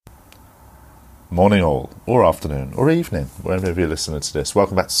Morning all, or afternoon, or evening, wherever you're listening to this.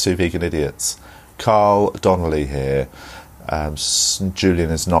 Welcome back to Two Vegan Idiots. Carl Donnelly here. Julian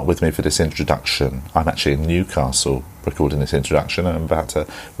is not with me for this introduction. I'm actually in Newcastle recording this introduction, and I'm about to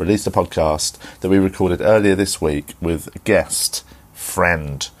release the podcast that we recorded earlier this week with guest,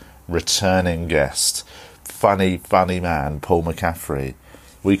 friend, returning guest, funny man, Paul McCaffrey.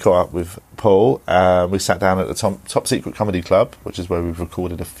 We caught up with Paul. We sat down at the Top Secret Comedy Club, which is where we've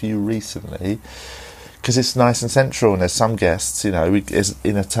recorded a few recently, because it's nice and central, and there's some guests, in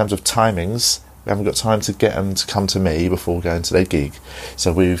terms of timings, we haven't got time to get them to come to me before going to their gig.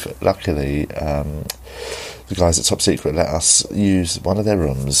 So we've, luckily, the guys at Top Secret let us use one of their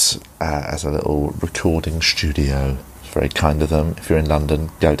rooms as a little recording studio. It's very kind of them. If you're in London,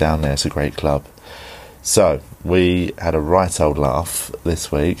 go down there. It's a great club. So we had a right old laugh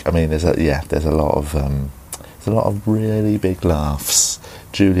this week. I mean, there's a lot of really big laughs.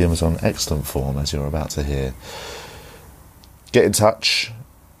 Julian was on excellent form, as you're about to hear. Get in touch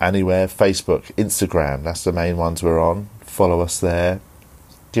anywhere: Facebook, Instagram. That's the main ones we're on. Follow us there.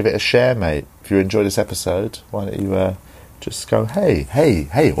 Give it a share, mate. If you enjoy this episode, why don't you just go,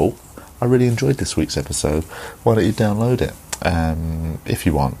 hey all, I really enjoyed this week's episode. Why don't you download it if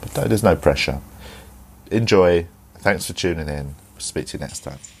you want? But there's no pressure. Enjoy. Thanks for tuning in. Speak to you next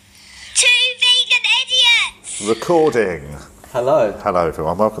time. Two Vegan Idiots! Recording. Hello. Hello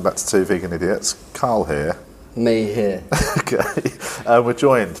everyone. Welcome back to Two Vegan Idiots. Carl here. Me here. Okay. We're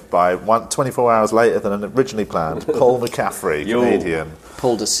joined by 24 hours later than originally planned, Paul McCaffrey, comedian.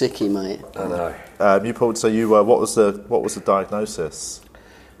 Pulled a sickie, mate. I know. You pulled. So you were. What was the diagnosis?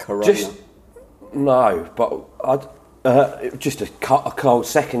 Corona. No, but just a cold,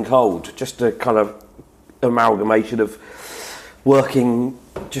 second cold. Just a kind of amalgamation of working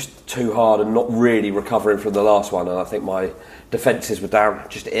just too hard and not really recovering from the last one, and I think my defences were down,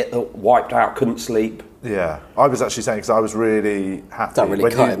 just wiped out, couldn't sleep. Yeah, I was actually saying, because I was really happy. Don't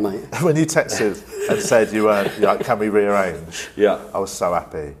really cut it, mate. When you texted and said you weren't, can we rearrange? Yeah. I was so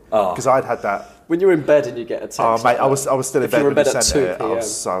happy. Because I'd had that. When you're in bed and you get a text. Oh, mate, I was still in bed when you sent 2 it. I PM.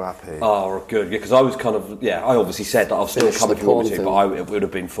 was so happy. Oh, good, because I was kind of, I obviously said that I was still Finish coming the if you want porn me to, but it would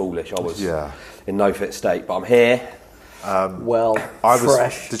have been foolish. I was in no fit state, but I'm here.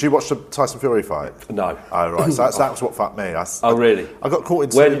 Fresh. Did you watch the Tyson Fury fight? No. Oh, right. So that was what fucked me. Really? I got caught in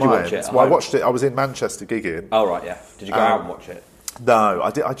two Where did you minds. watch it? Well, I watched it. I was in Manchester gigging. Oh, right, yeah. Did you go out and watch it? No,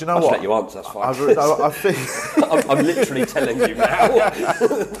 I did. Do you know I'll what? let you answer, that's fine. I think I'm literally telling you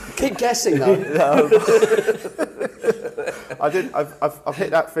now. Keep guessing, though. I did. I've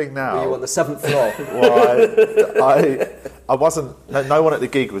hit that thing now. Were you on the 7th floor? Well, I wasn't. No one at the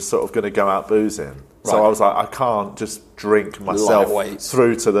gig was sort of going to go out boozing, so Right. I was like, I can't just drink myself Lightweight.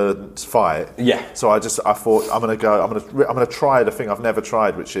 through to the fight. Yeah. So I thought I'm going to try the thing I've never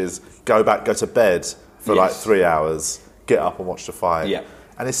tried, which is go to bed for like 3 hours, get up and watch the fight. Yeah.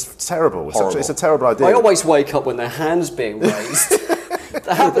 And it's terrible. Horrible. It's a terrible idea. I always wake up when their hand's being raised.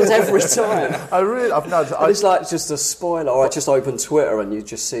 That happens every time. And It's like just a spoiler, or I just open Twitter and you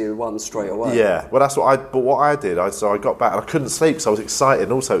just see one straight away. Yeah, well, that's what I did. So I got back and I couldn't sleep, so I was excited.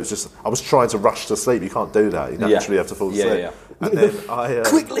 And also, it was just I was trying to rush to sleep. You can't do that. You naturally have to fall asleep. Yeah. And then I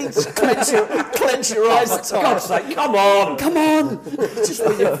Quickly, clench your eyes tight. For God's sake, come on! Just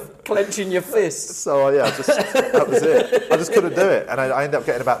when you're clenching your fists. So that was it. I just couldn't do it, and I ended up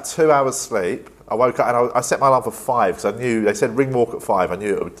getting about 2 hours sleep. I woke up and I set my alarm for 5 because I knew they said ring walk at 5. I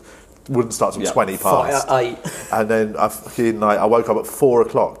knew it wouldn't start till 20 past. 8. And then I woke up at 4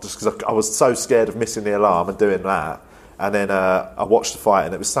 o'clock just because I was so scared of missing the alarm and doing that. And then I watched the fight,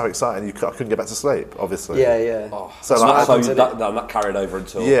 and it was so exciting. I couldn't get back to sleep, obviously. Yeah. So that carried over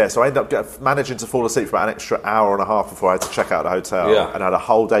until... Yeah, so I ended up managing to fall asleep for about an extra hour and a half before I had to check out the hotel. Yeah. And I had a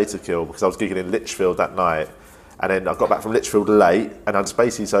whole day to kill because I was gigging in Lichfield that night. And then I got back from Lichfield late, and I just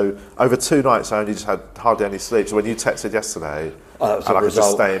basically, so over 2 nights I only just had hardly any sleep. So when you texted yesterday, and I could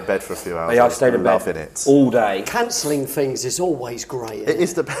just stay in bed for a few hours. Yeah, I stayed in bed all day. Cancelling things is always great. It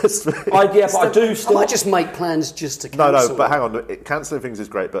is the best thing. But I do still... I might just make plans just to cancel. No, but hang on. Cancelling things is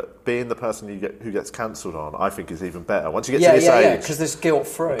great, but being the person who gets cancelled on, I think is even better. Once you get to this age... because there's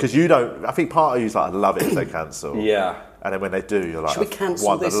guilt-free. Because you don't... I think part of you's like, I love it if they cancel. Yeah. And then when they do, you're like, should we cancel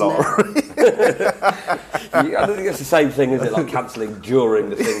won the this lottery. I don't think it's the same thing, is it? Like cancelling during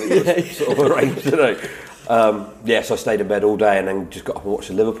the thing that you sort of arranged to do. So I stayed in bed all day and then just got up and watched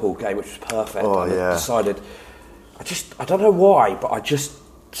the Liverpool game, which was perfect. Oh, and yeah. I decided, I don't know why, but I just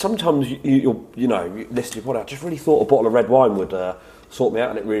sometimes you listen to your body. I just really thought a bottle of red wine would sort me out,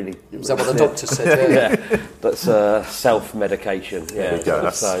 and it really. Is that what the doctor said? Yeah. That's self-medication. Yeah, There you go.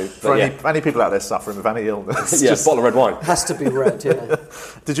 So, For any people out there suffering with any illness, just a bottle of red wine. Has to be red, yeah.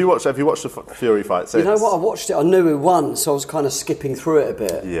 Have you watched the Fury fight since? You know what? I watched it. I knew who won, so I was kind of skipping through it a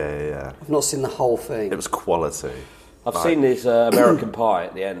bit. Yeah. I've not seen the whole thing. It was quality. I've seen his American Pie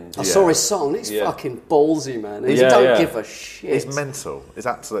at the end. I saw his song. It's fucking ballsy, man. He Yeah, don't yeah. give a shit. It's mental. It's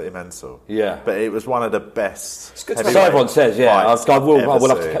absolutely mental. Yeah. But it was one of the best. It's good to So heavyweight everyone says, fights I will I've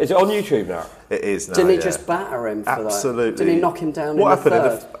have ever to. Is it on YouTube now? seen. It is now. Didn't he yeah. just batter him for Absolutely. that? Didn't he knock him down What in the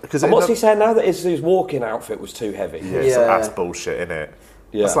happened? third? Because And what's he saying now that his walking outfit was too heavy? Yeah, so that's bullshit, isn't it?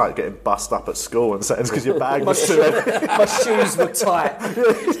 Yeah. It's like getting bussed up at school and saying because your bag was too heavy. My shoes were tight.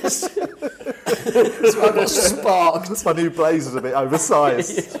 So I got sparked. My new blazer's a bit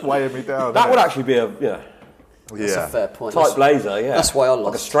oversized. It's weighing me down. That isn't would it? actually be a That's a fair point. tight blazer. Yeah, That's why I like a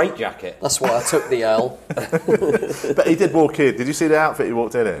lost. straight jacket. That's why I took the L. But he did walk in. Did you see the outfit he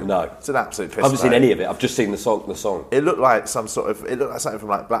walked in? No. It's an absolute piss. I haven't seen mate. any of it. I've just seen the song. It looked like It looked like something from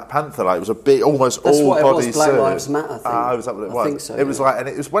like Black Panther. Like it was a big, almost That's all what it body was, Black suit. Lives Matter thing. Was that what it I was? think so, It was yeah. like, and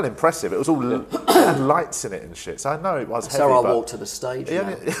it was well impressive. It was all it had lights in it and shit. So I know it was heavy. So I but walked to the stage. He now.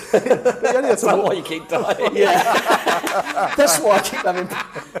 only, but he only had to That's walk. why you keep dying. That's why I keep having.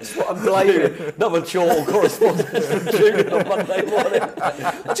 That's what I'm blaming. Another chore correspondence from Julian on Monday morning.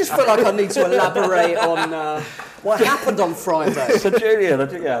 I just feel like I need to elaborate on what happened on Friday. So Julian, I'd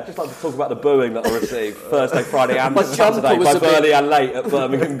just like to talk about the booing that I received Thursday, Friday and My jumper Saturday was by a bit- Burley and Late at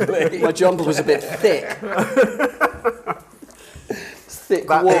Birmingham Glee. My jumper was a bit thick. Thick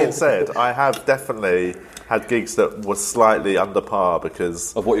That wall. being said, I have definitely had gigs that were slightly under par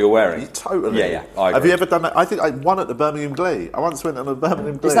because Of what you're wearing? Totally. Yeah, I Have agree. you ever done that? I think I won at the Birmingham Glee. I once went on the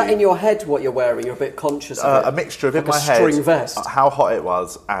Birmingham Glee. Is that in your head what you're wearing? You're a bit conscious of it? A mixture of like in my a head string vest. how hot it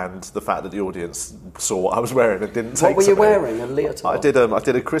was and the fact that the audience saw what I was wearing and didn't take What were to you me. wearing? A leotard? I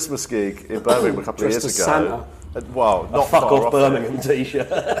did a Christmas gig in Birmingham a couple of years Dressed ago. as Santa. Well, not Fuck far off it. Birmingham t-shirt.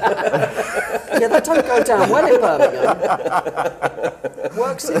 Yeah, that don't go down well in Birmingham.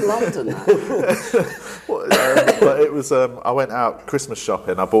 Works in London. That. But it was. I went out Christmas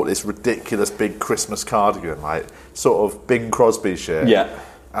shopping. I bought this ridiculous big Christmas cardigan, like sort of Bing Crosby shit. Yeah.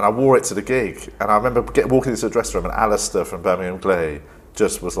 And I wore it to the gig. And I remember walking into the dressing room, and Alistair from Birmingham Glee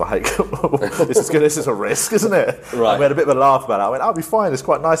just was like, "This is a risk, isn't it?" Right. And we had a bit of a laugh about it. I went, "I'll be fine. It's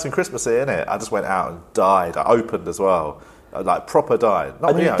quite nice and Christmassy, isn't it?" I just went out and died. I opened as well, like proper died.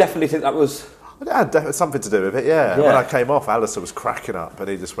 Not And you me, definitely think that was... It had something to do with it, yeah. Yeah. When I came off, Alistair was cracking up, and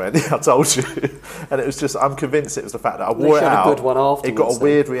he just went, "Yeah, I told you." And it was just, I'm convinced it was the fact that I wore it you had a out. good one It got afterwards, a then.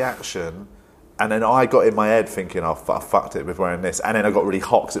 weird reaction, and then I got in my head thinking, "Oh, I fucked it with wearing this." And then I got really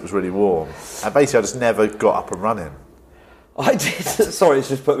hot because it was really warm, and basically I just never got up and running. I did. Sorry, it's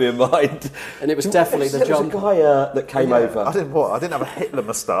just put me in mind. And it was definitely the There was a jumper. guy that came over. I didn't have a Hitler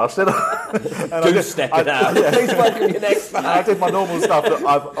moustache, did I? And I Do just- step it out. Please welcome your next I man. did my normal stuff. That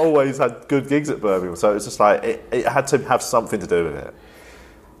I've always had good gigs at Birmingham, so it's just like it had to have something to do with it.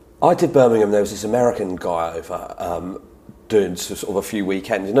 I did Birmingham. There was this American guy over doing sort of a few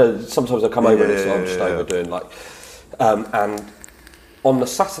weekends. You know, sometimes I come over and I'm just over doing like, and on the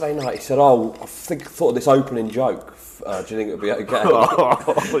Saturday night he said, "Oh, I thought of this opening joke. Do you think it would be okay?"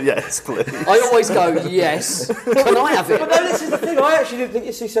 Oh, yes, please. I always go, yes. Can I have But it? no, this is the thing. I actually didn't think.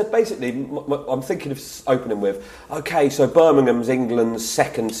 He said basically, I'm thinking of opening with, okay, so Birmingham's England's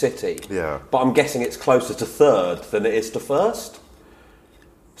second city. Yeah. But I'm guessing it's closer to third than it is to first.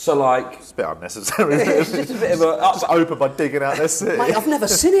 So like, It's a bit unnecessary. it's just a bit of a. Just open by digging out their city. Mate, I've never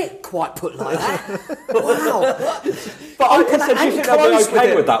seen it quite put like that. Wow. But I Open said, do you and think they'll be close okay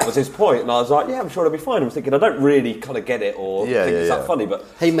with with it. that? Was his point, and I was like, yeah, I'm sure it'll be fine. I'm thinking I don't really kind of get it or Yeah, think yeah, it's yeah. that funny, but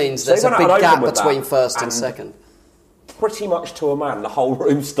He means So he there's a went big out and gap opened with between that, first and and second. pretty much to a man, the whole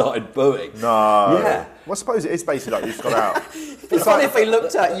room started booing. No. Yeah. Well, I suppose it is basically like you've got out. It's funny if he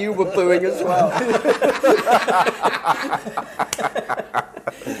looked at you were booing as well.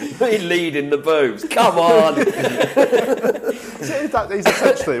 Me leading the boobs. Come on. He's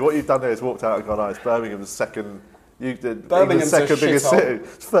essentially what you've done there is walked out and gone, "Oh, it's Birmingham's second." You did Birmingham's England's a second biggest shithole. city.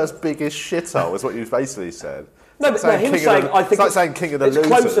 First biggest shithole is what you basically said. No, It's but like no, him king of saying, the- I think it's like saying king of the it's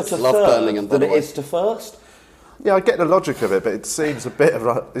losers. closer to Love third Birmingham, by than the it way. is to first. Yeah, I get the logic of it, but it seems a bit of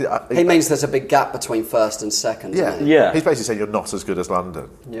like. He means there's a big gap between first and second. Yeah, doesn't he? Yeah. He's basically saying you're not as good as London.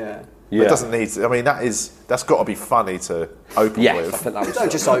 Yeah. But it doesn't need to. I mean, that's got to be funny to open Yeah, with. I think that was.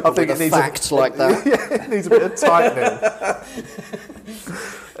 Don't just open think with it a needs fact like that. Yeah, it needs a bit of tightening.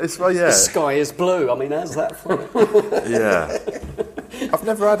 It's well, yeah, The sky is blue. I mean, how's that funny? yeah. I've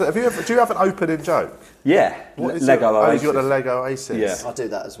never had it. Have you ever? Do you have an opening joke? Yeah, What is Lego it? Oh, Oasis. you got the Lego Oasis. Yeah. I do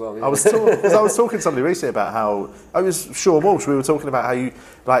that as well. Yeah. I was talking to somebody recently about how I was Sean Walsh. We were talking about how you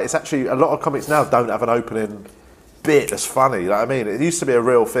like. It's actually a lot of comics now don't have an opening bit that's funny. Like, I mean, it used to be a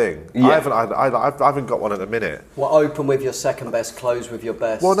real thing. Yeah. I haven't got one at the minute. Well, open with your second best, close with your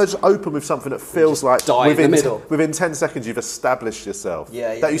best. Well, no, just open with something that feels like die in the middle. within 10 seconds you've established yourself.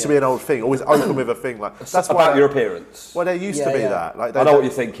 Yeah, that used to be an old thing. Always open with a thing like that's About why your appearance. Well, there used to be Yeah. that. Like I know what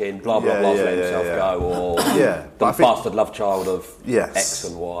you're thinking. Blah blah Yeah, blah. yeah, Let yeah, himself yeah. go, or Yeah, but the I think- bastard love child of Yes. X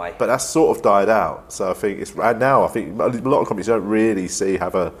and Y. But that's sort of died out. So I think it's right now. I think a lot of companies don't really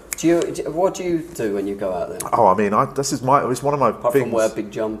have a. What do you do when you go out there? Oh, I mean, it's one of my Apart things. from wear big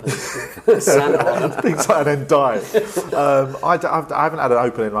jumpers, Santa on them. Things like and then die. I haven't had an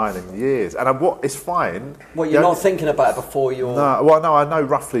opening line in years, and it's fine. Well, you're not thinking about it before you're. No, well, no, I know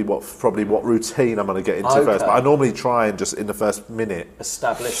roughly what routine I'm going to get into Okay. first, but I normally try and just in the first minute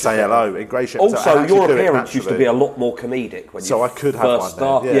Established. say hello, ingratiate. Also, and actually your do it appearance used to naturally. be a lot more comedic when So you I could have first one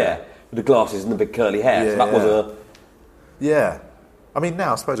start. then, yeah. With the glasses and the big curly hair. Yeah, so that was yeah. a. Yeah, I mean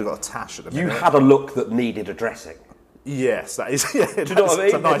now I suppose I've got a tash at the You minute. had a look that needed addressing. Yes, that is. Yeah, do you know what I mean?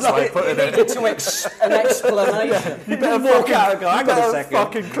 It's a nice way of putting it. An explanation. You better walk out and go, hang on a second.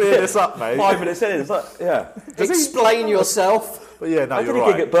 Fucking clear this up, mate. 5 minutes in, it's like, yeah. Explain yourself. But yeah, no, I you're did a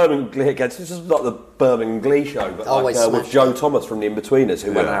right. gig at Birmingham Glee against, this is not the Birmingham Glee show, but Always with smashed Joe Thomas from The In-Betweeners,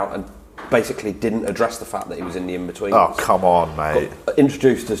 who went Yeah. out and basically didn't address the fact that he was in The In-Betweeners. Oh, come on, mate.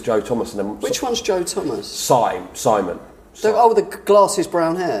 Introduced as Joe Thomas and then... Which one's Joe Thomas? Simon. The glasses,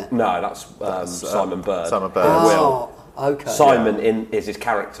 brown hair. No, that's Simon Bird. Simon Bird. Oh, okay. Simon is his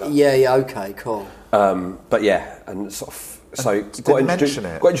character. Yeah, okay, cool. But yeah, and sort of... So didn't mention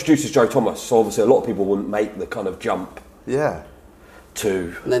it. got introduced as Joe Thomas, so obviously a lot of people wouldn't make the kind of jump Yeah.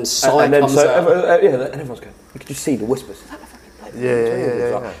 to... And then Simon comes out. And everyone's going, you could just see the whispers. Is that the fucking play?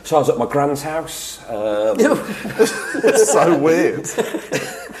 Yeah. So I was at my grand's house. It's so weird.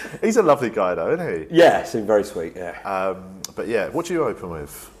 He's a lovely guy, though, isn't he? Yeah, seemed very sweet, yeah. But yeah, what do you open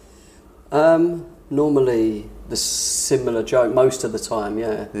with? Normally the similar joke most of the time,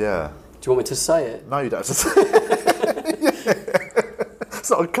 yeah. Yeah. Do you want me to say it? No, you don't. It's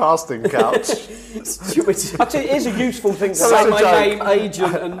not a casting couch. Do you want me to Actually, it is a useful thing to say That's a my joke. name,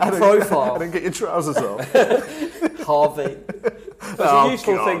 agent and profile? And then get your trousers off. Harvey. It's a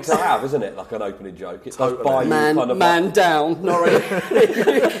useful thing to have, isn't it? Like an opening joke. It does buy you Man, kind of man down. Norrie.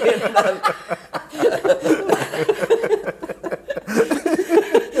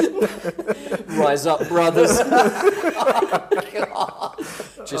 Rise up, brothers.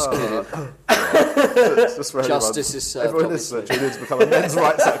 Just kidding. It's just for Justice is served, Everyone listening, Julian's become a men's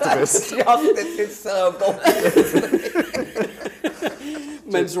rights activist. Justice is served.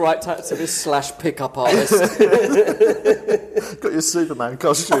 Men's rights activist / pickup artist. Got your Superman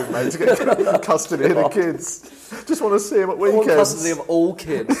costume, mate, to get custody of the kids. Just want to see him at I want weekends. custody of all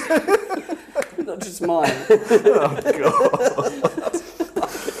kids. Not just mine.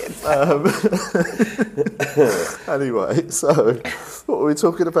 Anyway, so what were we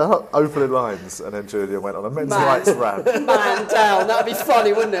talking about? Opening lines, and then Julian went on a men's rights rant. Man down. That'd be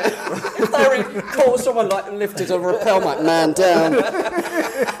funny, wouldn't it? If they caught someone like lifted a rappel mat, man down.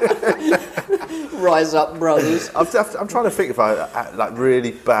 Rise up, brothers. I'm trying to think if I like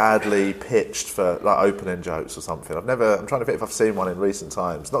really badly pitched for like opening jokes or something. I'm trying to think if I've seen one in recent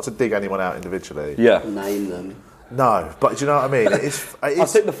times. Not to dig anyone out individually. Yeah. Name them. No, but do you know what I mean? It is. I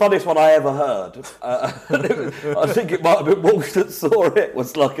think the funniest one I ever heard, I think it might have been Walsh that saw it,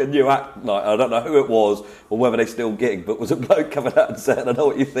 was like a new act night. I don't know who it was or whether they still gig, but was a bloke coming out and saying, I know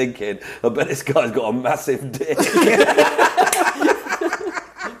what you're thinking, I bet this guy's got a massive dick.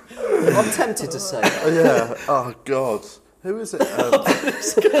 I'm tempted to say that. Yeah. Oh God. Who is it?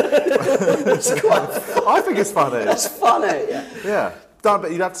 I think it's funny. It's funny. Yeah. No,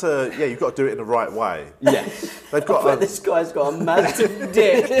 but you'd have to. Yeah, you've got to do it in the right way. Yes. They've got. But this guy's got a massive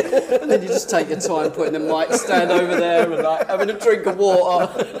dick. And then you just take your time putting the mic stand over there and like having a drink of water.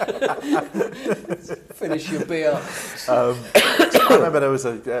 Finish your beer. I remember there was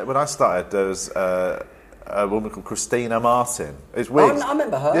when I started. There was a woman called Christina Martin. It's weird. I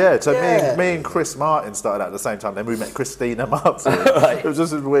remember her. Yeah, so Yeah. me and Chris Martin started out at the same time. Then we met Christina Martin. It was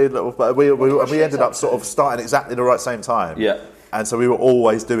just a weird little. But we ended up sort of starting exactly the right same time. Yeah. And so we were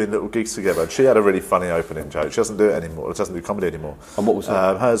always doing little gigs together. And she had a really funny opening joke. She doesn't do it anymore. She doesn't do comedy anymore. And what was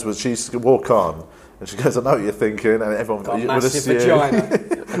that? Hers was she used to walk on and she goes, I know what you're thinking. And everyone Got a would massive assume. vagina.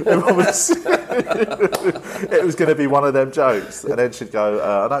 everyone would assume. It was going to be one of them jokes, and then she'd go,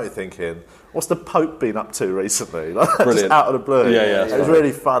 "I know what you're thinking. What's the Pope been up to recently?" Like, just out of the blue. Yeah. It was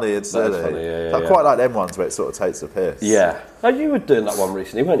really funny and silly. That's funny, yeah, I quite like them ones where it sort of takes the piss. Yeah. Oh, you were doing that one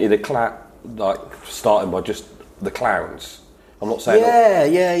recently, weren't you? Like starting by just the clowns. I'm not saying.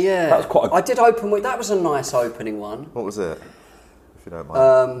 Yeah. That was quite. I did open with. That was a nice opening one. What was it? If you don't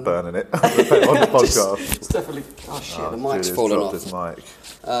mind burning it on the podcast. It's definitely. Oh shit! The mic's Julia's fallen dropped off. his mic.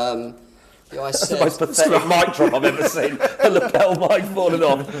 Yeah, I That's the said. most pathetic mic drop I've ever seen. A lapel mic falling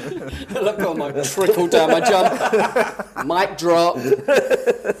off. Look on my trickle down my jumper. Mic drop.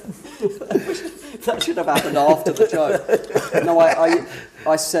 That should have happened after the joke. No,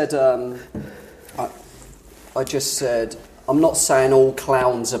 I said. I just said. I'm not saying all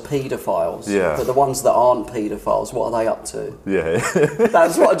clowns are paedophiles, but the ones that aren't paedophiles, what are they up to? Yeah.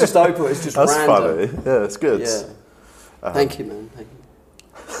 That's what I just opened. It's just That's random. funny. Yeah, it's good. Yeah. Thank you, man. Thank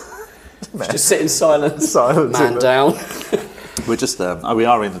you. Just sit in silence. Man down. We're just, we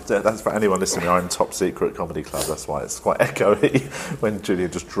are in the, that's for anyone listening, we are in Top Secret Comedy Club, that's why it's quite echoey when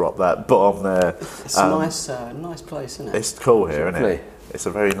Julian just dropped that bomb there. It's a nice place, isn't it? It's cool here, isn't it? It's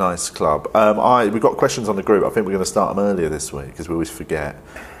a very nice club. We've got questions on the group. I think we're going to start them earlier this week because we always forget.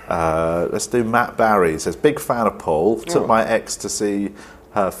 Let's do Matt Barry. He says, big fan of Paul. Took my ex to see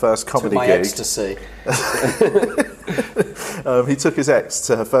her first comedy gig. Ecstasy. He took his ex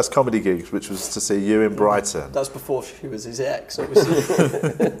to her first comedy gig, which was to see you in Brighton. That's before she was his ex, obviously.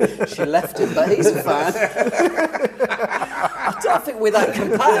 She left him, but he's a fan. I think we're that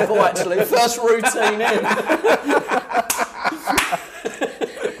compatible, actually. First routine in.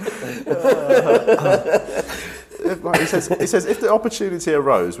 He says, if the opportunity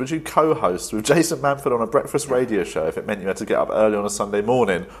arose, would you co-host with Jason Manford on a breakfast radio show if it meant you had to get up early on a Sunday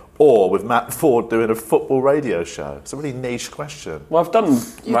morning, or with Matt Ford doing a football radio show? It's a really niche question. Well, I've done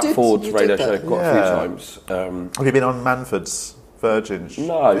Matt Ford's radio show quite a few times. Have you been on Manford's Virgin?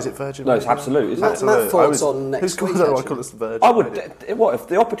 No. Is it Virgin? No, it's Absolute, isn't it? Matt Ford's on next week. I call it the Virgin. I would. What if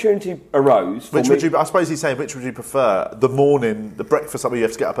the opportunity arose? For me, I suppose he's saying, which would you prefer? The morning, the breakfast where you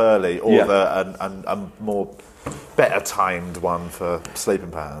have to get up early, or the more better timed one for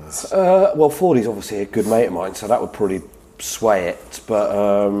sleeping patterns? Well, Fordy's obviously a good mate of mine, so that would probably sway it. But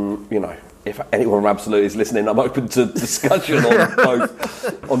if anyone from Absolute is listening, I'm open to discussion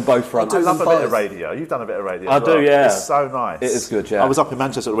on both fronts. I love a bit of radio. You've done a bit of radio. I do, yeah. It's so nice. It is good, yeah. I was up in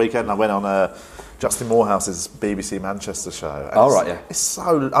Manchester at the weekend and I went on Justin Morehouse's BBC Manchester show. It's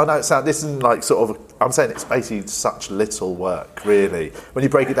so... I know this isn't like sort of... I'm saying it's basically such little work, really. When you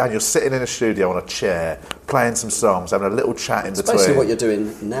break it down, you're sitting in a studio on a chair, playing some songs, having a little chat in between. Basically what you're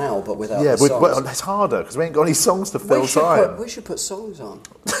doing now, but without the songs. Well, it's harder because we ain't got any songs to fill time. We should put songs on.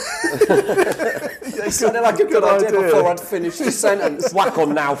 It sounded like a good idea before I'd finished the sentence. Whack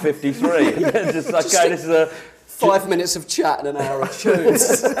on Now 53. Just like, okay, this is a... 5 minutes of chat and an hour of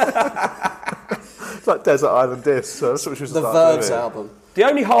tunes. It's like Desert Island Discs. So that's what we should the start Verbs doing. album. The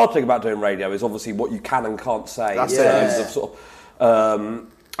only hard thing about doing radio is obviously what you can and can't say in terms of sort of...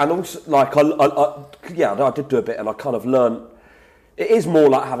 and also, like, I did do a bit and I kind of learned... It is more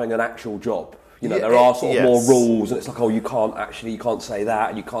like having an actual job. You know, there are sort of more rules and it's like, you can't say that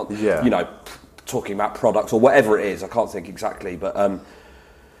and you can't, talking about products or whatever it is. I can't think exactly, but...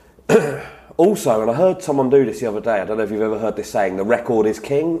 Also, and I heard someone do this the other day, I don't know if you've ever heard this saying, the record is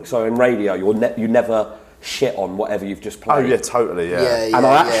king. So in radio, you never shit on whatever you've just played. Oh, yeah, totally, yeah. And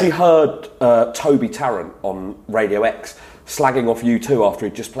I actually heard Toby Tarrant on Radio X slagging off U2 after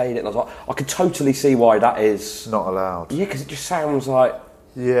he'd just played it. And I was like, I could totally see why that is... Not allowed. Yeah, because it just sounds like...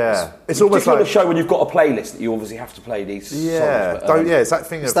 Yeah. It's almost like... on a show when you've got a playlist that you obviously have to play these songs. But, it's that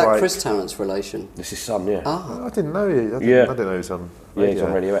thing is of that like... Chris Tarrant's relation? This is his son, yeah. Ah. I didn't know you. I didn't know he was on... Yeah, he's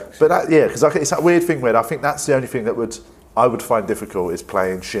on Radio X. But that, because it's that weird thing where I think that's the only thing that I would find difficult is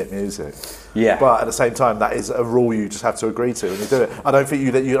playing shit music. Yeah. But at the same time, that is a rule you just have to agree to when you do it. I don't think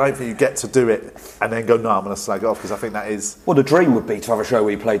you get to do it and then go, no, I'm going to slag it off, because I think that is... Well, the dream would be to have a show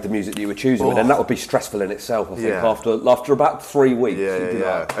where you played the music that you were choosing, and then that would be stressful in itself, I think, after about 3 weeks.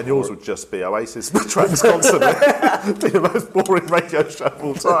 Yeah. And yours would just be Oasis tracks constantly. Be the most boring radio show of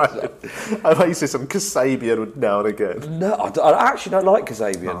all time. Oasis and Kasabian would now and again. No, I actually don't like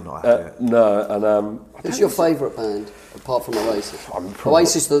Kasabian. I'm not happy. No, and... Who's your favourite band, apart from Oasis?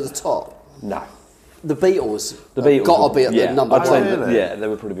 Oasis at the top? No. The Beatles? The Beatles got to be at the number I'd one. say Really? they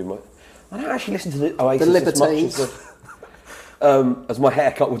would probably be my... I don't actually listen to the Oasis The as much Libertines. as my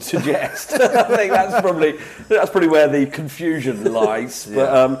haircut would suggest. I think that's probably where the confusion lies.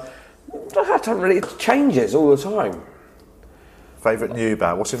 But I don't really... It changes all the time. Favourite new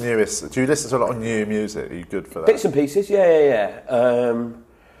band? What's your newest? Do you listen to a lot of new music? Are you good for that? Bits and pieces, yeah.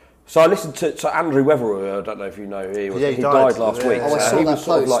 So I listened to Andrew Weatherall. I don't know if you know who he was. Yeah, he died last week. Oh, I saw he that was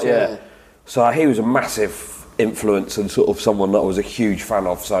sort of post, like, yeah. So he was a massive influence and sort of someone that I was a huge fan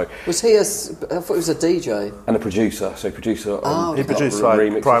of. So Was he I thought he was a DJ. and a producer. So producer. He produced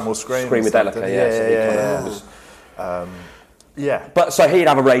like Primal Scream. Screamadelica, yeah. Yeah. But so he'd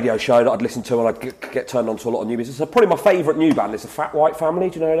have a radio show that I'd listen to, and I'd get turned on to a lot of new business. So probably my favourite new band is the Fat White Family.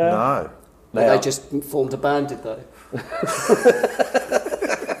 Do you know that? No. They just formed a band, did they?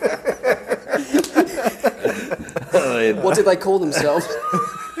 What did they call themselves?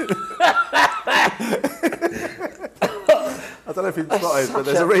 I don't know if you've spotted, but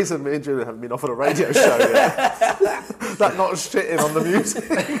there's a reason me and Julian haven't been offered a radio show yet. That not shitting on the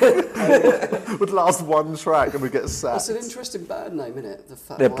music would last one track and we get sacked. That's an interesting band name, isn't it? The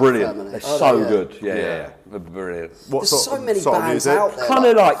Fat They're White brilliant. Family. They're Oh, so good. Yeah. They're brilliant. What There's sort so of- many sort of bands music? out there. Kind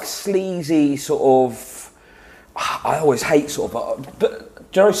of like sleazy sort of. I always hate sort of,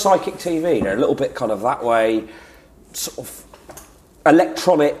 but do you know Psychic TV? They're a little bit kind of that way, sort of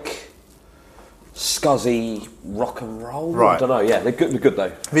electronic, scuzzy rock and roll. Right. I don't know. Yeah, they're good. They're good though.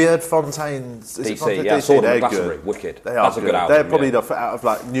 Have you heard Fontaine's? Is it DC, Fontaine? yeah, I saw them at They're Glastonbury, good. wicked. They are That's a good album, They're probably yeah. out of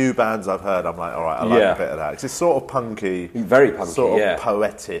like new bands I've heard. I'm like, all right, I like Yeah. a bit of that. 'Cause it's sort of punky, Very punky, sort of yeah.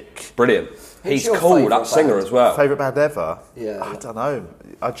 poetic. Brilliant. He's your cool. favourite That singer band? as well. Favourite band ever? Yeah. I don't know.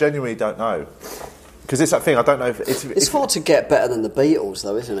 I genuinely don't know. Because it's that thing. I don't know if It's hard to get better than the Beatles,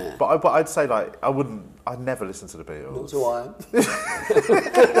 though, isn't it? But I'd say like I'd never listen to the Beatles. Do I?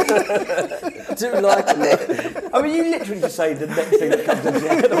 I do like it. I mean, you literally just say the next thing that comes into your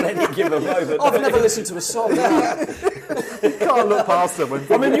head on any given moment. I've never listened to a song. No. You can't look past them when.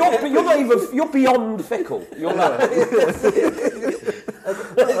 I mean, you're not even. You're beyond fickle. You're not.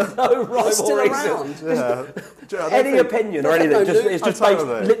 No rhyme Still or reason. around. Any opinion or anything, it's just based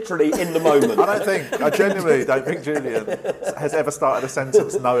Totally. literally in the moment. I genuinely don't think Julian has ever started a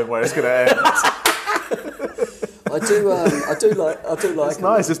sentence knowing where it's going to end. I do like. It's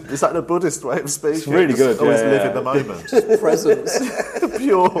nice. It's like the Buddhist way of speaking. It's really good, Just always yeah, live yeah. in the moment. presence,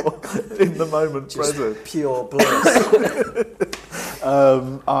 Pure in the moment present. pure bliss.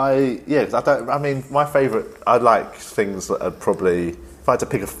 I mean, my favourite. I like things that are probably. If I had to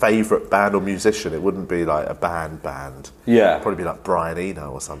pick a favourite band or musician, it wouldn't be like a band. Yeah. It'd probably be like Brian Eno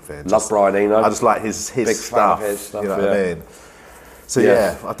or something. Love Brian Eno. I just like his Big fan stuff. of his stuff, You know yeah. what I mean? So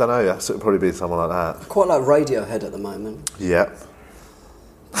Yeah. I don't know. That would probably be someone like that. Quite like Radiohead at the moment. Yep.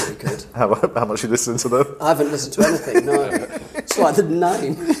 Pretty good. How much you listen to them? I haven't listened to anything. No, it's like the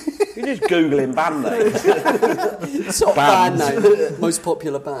name. You're just googling band names. Top band name. Most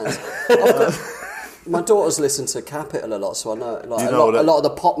popular bands. My daughters listen to Capital a lot, so I know like You a know lot, that- a lot of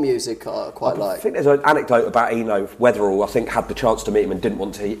the pop music I quite I like. think there's an anecdote about Eno Weatherall. I think had the chance to meet him and didn't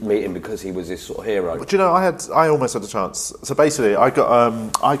want to meet him because he was his sort of hero. Do you know? I almost had a chance. So basically, I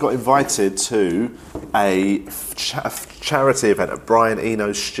got invited to a charity event at Brian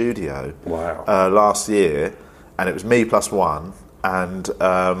Eno's studio. Wow. Last year, and it was me plus one, and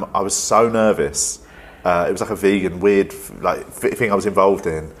I was so nervous. It was like a vegan weird thing I was involved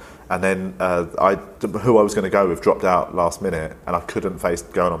in. And then who I was going to go with dropped out last minute, and I couldn't face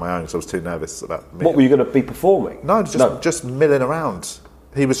going on my own, so I was too nervous about me. What were you going to be performing? No, just milling around.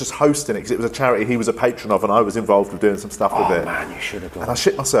 He was just hosting it because it was a charity he was a patron of, and I was involved with doing some stuff with it. Oh man, you should have And I gone.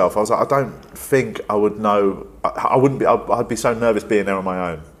 shit myself. I was like, I don't think I would know. I wouldn't be. I'd be so nervous being there on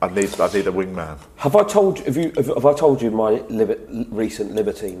my own. I'd need a wingman. Have I told you my recent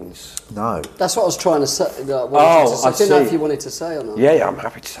Libertines? No. That's what I was trying to say. I didn't know if you wanted to say or not. Yeah, I'm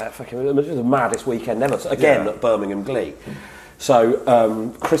happy to say it. Fucking, it was the maddest weekend ever. So again, Yeah. at Birmingham Glee.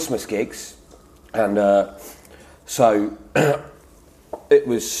 So Christmas gigs, and so it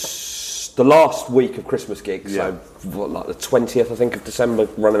was the last week of Christmas gigs. Yeah. So like the 20th, I think, of December,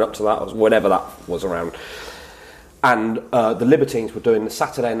 running up to that, or whenever that was around. And the Libertines were doing the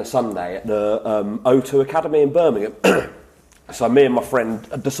Saturday and the Sunday at the O2 Academy in Birmingham. So me and my friend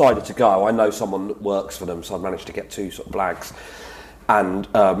decided to go. I know someone that works for them, so I managed to get two sort of blags. And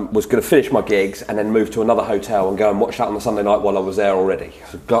was going to finish my gigs and then move to another hotel and go and watch that on the Sunday night while I was there already.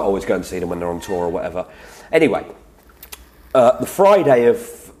 So always go and see them when they're on tour or whatever. Anyway, the Friday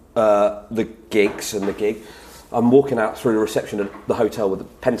of the gigs and the gig, I'm walking out through the reception of the hotel, with the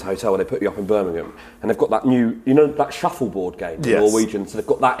Penta Hotel, where they put you up in Birmingham, and they've got that new, that shuffleboard game, the Yes. Norwegian, so they've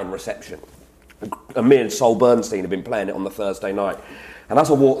got that in reception. And me and Sol Bernstein have been playing it on the Thursday night. And as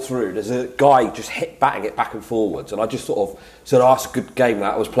I walked through, there's a guy just batting it back and forwards, and I just sort of said, "Oh, it's a good game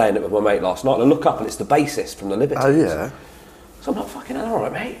that." I was playing it with my mate last night, and I look up and it's the bassist from the Libertines. Oh yeah. So I'm like, fucking hell, all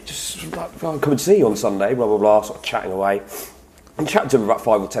right, mate. Just like, I'll come and see you on Sunday, blah, blah, blah, sort of chatting away. And chatting to him for about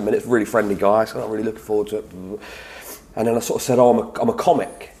 5 or 10 minutes, really friendly guy, so I'm really looking forward to it. And then I sort of said, I'm a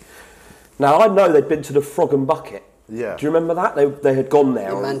comic. Now, I know they'd been to the Frog and Bucket. Yeah. Do you remember that? They had gone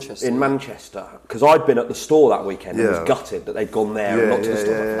there in Manchester. Because I'd been at the store that weekend and was gutted that they'd gone there and not to the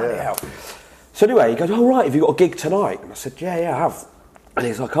store. Bloody hell. So anyway, he goes, "Oh, right, have you got a gig tonight?" And I said, yeah, I have. And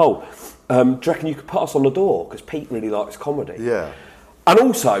he's like, "Oh, do you reckon you could put us on the door? Because Pete really likes comedy." Yeah. And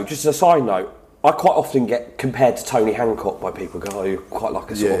also, just as a side note, I quite often get compared to Tony Hancock by people who go, "Oh, you're quite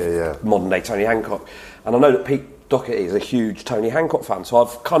like a sort of modern day Tony Hancock." And I know that Pete Doherty is a huge Tony Hancock fan, so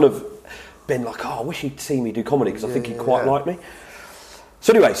I've kind of been like, "Oh, I wish he'd see me do comedy because I think he'd quite like me."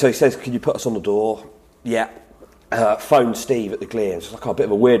 So anyway, so he says, "Can you put us on the door?" Yeah. Phone Steve at the Glee. It's like a bit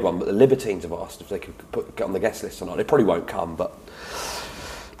of a weird one, but the Libertines have asked if they could get on the guest list or not. They probably won't come, but...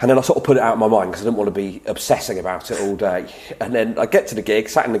 And then I sort of put it out of my mind because I didn't want to be obsessing about it all day. And then I get to the gig,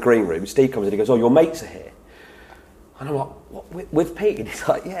 sat in the green room, Steve comes in, he goes, "Oh, your mates are here." And I'm like, "What, with Pete?" And he's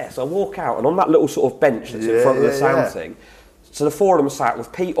like, "Yeah." So I walk out, and on that little sort of bench that's in front of the sound thing, so the four of them sat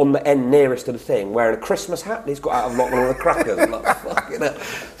with Pete on the end nearest to the thing, wearing a Christmas hat, and he's got out of lock one of the crackers. I'm like, fucking hell.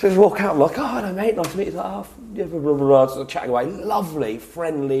 So I just walk out, I'm like, "Oh, hello, mate, nice to meet you." He's like, "Oh, yeah, blah, blah, blah," sort of chatting away. Lovely,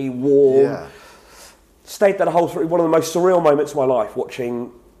 friendly, warm. Yeah. Stayed there the whole through. One of the most surreal moments of my life,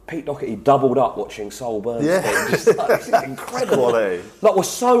 watching Pete Doherty doubled up watching Sol Bernstein. Yeah. Just like, this is incredible. Like, was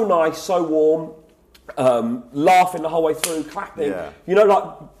so nice, so warm. Laughing the whole way through, clapping. Yeah. You know, like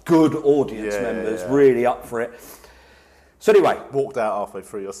good audience members, really up for it. So anyway, walked out halfway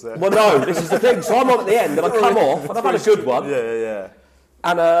through your set. Well, no, this is the thing. So I'm on at the end, and I come off, and I've had a good one.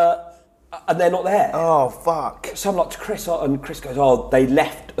 And they're not there. Oh, fuck. So I'm like to Chris, and Chris goes, "Oh, they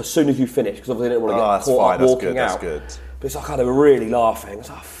left as soon as you finished because obviously they didn't want to get caught up walking out." That's good. But it's like, they were really laughing. I was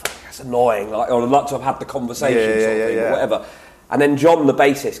like, "Oh, fuck, that's annoying." Like, I'd like to have had the conversation, or whatever. And then John, the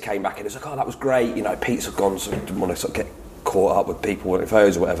bassist, came back and he was like, "Oh, that was great. You know, Pete's gone, so he didn't want to sort of get caught up with people wanting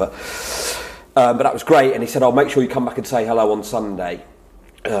photos or whatever." But that was great. And he said, "I'll make sure you come back and say hello on Sunday,"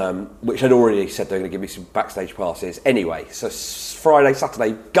 which I'd already said they're going to give me some backstage passes. Anyway, so Friday,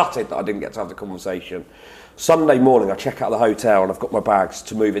 Saturday, gutted that I didn't get to have the conversation. Sunday morning, I check out the hotel and I've got my bags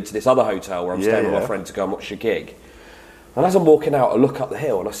to move into this other hotel where I'm staying with my friend to go and watch a gig. And as I'm walking out, I look up the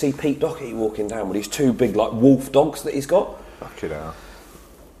hill and I see Pete Doherty walking down with these two big, like, wolf dogs that he's got. Fucking hell.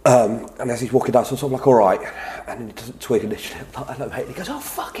 And as he's walking down, so I'm sort of like, "All right." And then he doesn't twig initially. I'm like, "Hello, mate." And he goes, "Oh,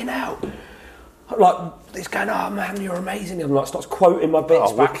 fucking hell." I'm like, he's going, "Oh, man, you're amazing." And like, starts quoting my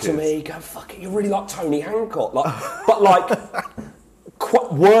bits back to me. Going, "Fuck it, you're really like Tony Hancock." Like, but like,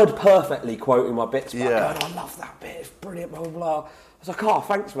 word perfectly quoting my bits back. Going, "I love that bit, it's brilliant, blah, blah, blah." I was like, "Oh,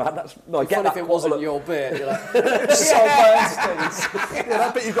 thanks, man. That's like, get that if it wasn't your bit." You're like, Sol Bernstein's.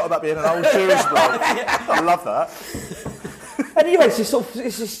 That bit you've got about being an old Jewish bloke. I love that. Anyway, so sort of,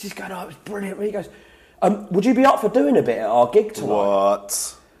 it's just going, "Oh, it was brilliant." And he goes, "Would you be up for doing a bit at our gig tonight?"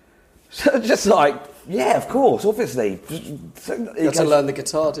 What? So just like, yeah, of course, obviously. You had to learn the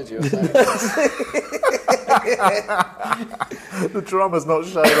guitar, did you? The drummer's not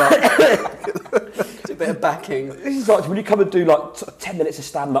showing up. A bit of backing. This is like, "Will you come and do like 10 minutes of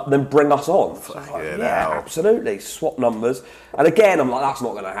stand-up and then bring us on?" So like, absolutely. Swap numbers. And again, I'm like, that's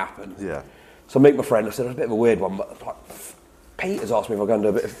not going to happen. Yeah. So I meet my friend. I said, "It's a bit of a weird one, but like, Pete has asked me if I'm going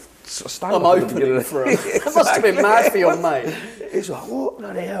to do a bit of stand-up." I'm opening for him. It must have been mad for your mate. He's like, "What?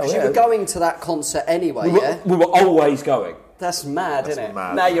 Bloody hell." You were going to that concert anyway, we were always going. That's mad, isn't it?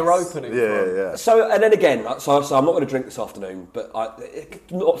 Mad. Now you're opening for him. Yeah. So, and then again, so I'm not going to drink this afternoon, but I'm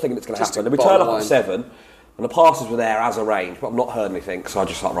not thinking it's going to happen. And we turn up at 7, and the passes were there as arranged, but I've not heard anything, so I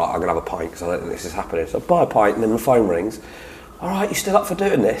just like, right, I'm going to have a pint, because I don't think this is happening. So I buy a pint, and then the phone rings. "All right, you still up for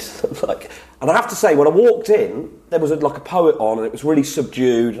doing this?" Like, and I have to say, when I walked in, there was like a poet on, and it was really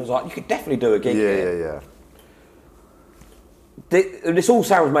subdued. I was like, "You could definitely do a gig here." Yeah. This all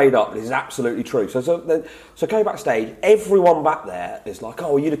sounds made up, but it's absolutely true. So go backstage, everyone back there is like,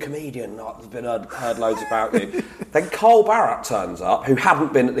 "Oh, are you the comedian? I've been heard loads about you." Then Carl Barrett turns up, who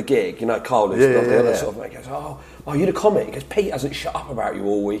hadn't been at the gig. You know, Carl is the other sort of mate. He goes, "Oh, are you the comic?" He goes, "Pete hasn't shut up about you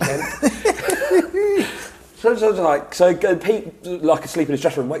all weekend." So Pete, like asleep in his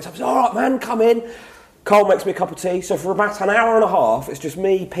dressing room, wakes up and says, "All right, man, come in." Carl makes me a cup of tea. So for about an hour and a half, it's just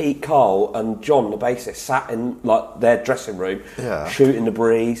me, Pete, Carl, and John, the bassist, sat in like their dressing room, shooting the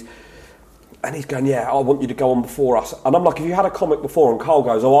breeze. And he's going, "Yeah, I want you to go on before us." And I'm like, "Have you had a comic before?" And Carl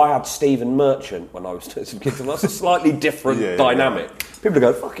goes, "Oh, I had Stephen Merchant when I was doing some gigs." And that's a slightly different dynamic. People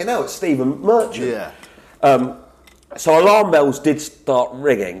go, "Fucking hell, it's Stephen Merchant." So alarm bells did start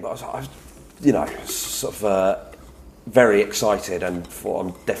ringing, but I was like, you know, sort of very excited and thought,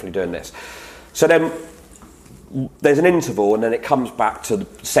 "I'm definitely doing this." So then there's an interval, and then it comes back to the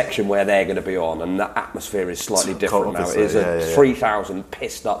section where they're going to be on, and the atmosphere is slightly different now. It is 3,000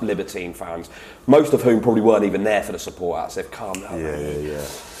 pissed up Libertine fans, most of whom probably weren't even there for the support acts. They've come.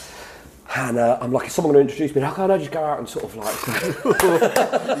 And I'm like, is someone going to introduce me? How can I just go out and sort of like...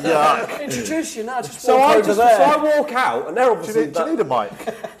 Introduce you now, just So walk I over there. So I walk out, and they're obviously... Do you need a mic?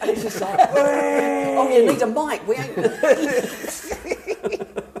 And it's just like... Oh, you need a mic, we ain't...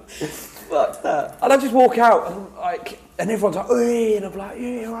 Fuck that. And I just walk out, and everyone's like, "Oi," and I'm like,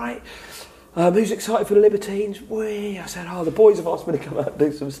 "Yeah, all right. Who's excited for the Libertines?" Wee. I said, "Oh, the boys have asked me to come out and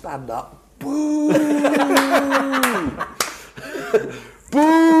do some stand-up." Boo!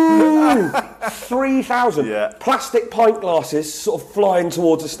 Boo! 3,000 plastic pint glasses sort of flying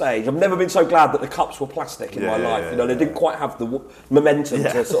towards the stage. I've never been so glad that the cups were plastic in my life. You know, they didn't quite have the momentum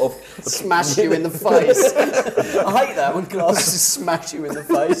to sort of smash you in the face. I hate that when glasses smash you in the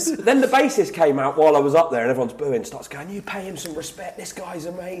face. Then the bassist came out while I was up there, and everyone's booing, starts going, "You pay him some respect. This guy's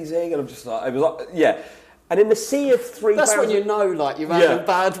amazing." And I'm just like, it was like, yeah. And in the sea of 3,000... That's when you know, like, you've had a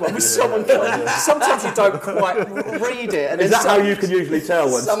bad one with someone. Sometimes you don't quite read it. And Is that how you can usually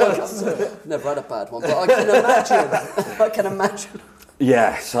tell when someone comes in? Never had a bad one, but I can imagine.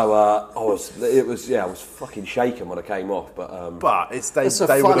 Yeah, so I was fucking shaken when I came off, but it's a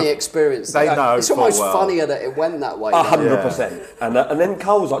funny experience. They know. It's almost funnier that it went that way. 100%. And then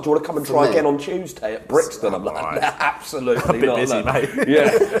Cole's like, "Do you want to come and try again on Tuesday at Brixton?" I'm like, "Absolutely a bit not." busy, mate.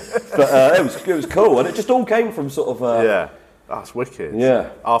 Yeah, but it was cool, and it just all came from sort of that's wicked.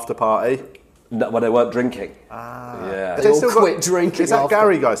 Yeah, after party. No, when they weren't drinking. Yeah, they all quit drinking. Is that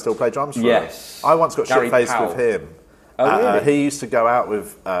Gary guy still play drums for him? I once got shit-faced with him. Oh, really? He used to go out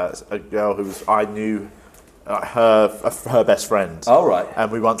with a girl I knew, her best friend. Oh, right. And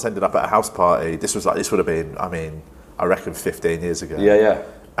we once ended up at a house party. This would have been, I reckon 15 years ago. Yeah.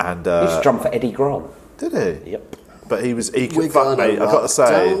 And he used to drum for Eddie Grant. Did he? Yep. But he could, fuck, mate, I've got to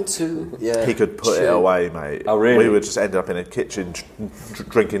say, he could put it away, mate. Oh, really? We would just end up in a kitchen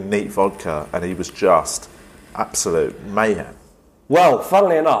drinking neat vodka, and he was just absolute mayhem. Well,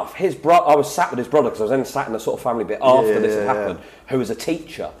 funnily enough, I was sat with his brother, because I was then sat in a sort of family bit after this had happened, who was a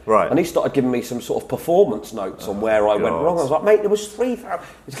teacher. Right. And he started giving me some sort of performance notes on where I went wrong. I was like, "Mate, there was 3,000.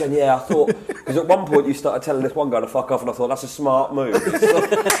 He's going, "Yeah, I thought..." Because at one point you started telling this one guy to fuck off, and I thought, "That's a smart move." He's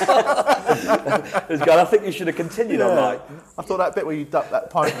going, "I think you should have continued." I'm like... I thought that bit where you ducked that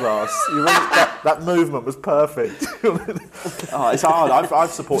pint glass, that movement was perfect. It's hard.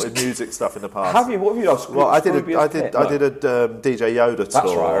 I've supported music stuff in the past. Have you? What have you done? Well, I did a DJ Yoda tour.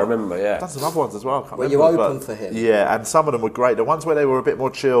 That's right, I remember, yeah. I've done some other ones as well. Were you open for him? Yeah, and some of them were great. The ones where they were a bit more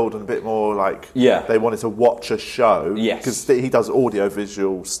chilled and a bit more like they wanted to watch a show. Yes. Because he does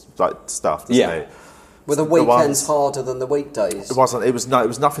audio-visual stuff, doesn't he? Were the weekends harder than the weekdays? It wasn't. It was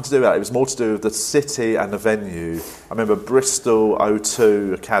nothing to do with that. It was more to do with the city and the venue. I remember Bristol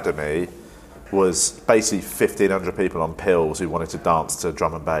O2 Academy was basically 1,500 people on pills who wanted to dance to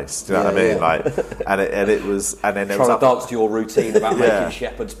drum and bass. Do you know what I mean? Like, and it was, and then there trying was to dance to your routine about making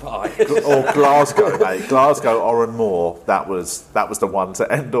shepherd's pie. Or Glasgow, mate. Glasgow, Oran Moor. That was the one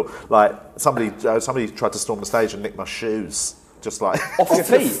to end up. Like somebody tried to storm the stage and nick my shoes. Just like off your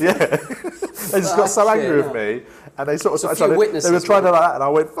feet. Yeah. They just got so angry with me, and they sort of started they were trying to like that, and I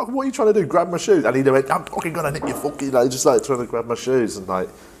went, "Fuck, what are you trying to do? Grab my shoes?" And he went, "I'm fucking gonna nick your fucking," just like trying to grab my shoes, and like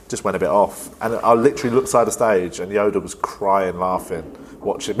just went a bit off. And I literally looked side of stage, and Yoda was crying, laughing,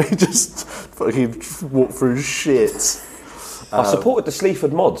 watching me just fucking walk through shit. I supported the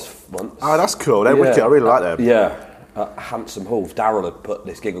Sleaford Mods once. Oh, that's cool. They're wicked. I really like them. Yeah, Handsome Hall. Darryl had put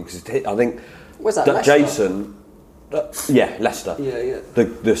this gig on because I think was that Jason. Leicester. Yeah.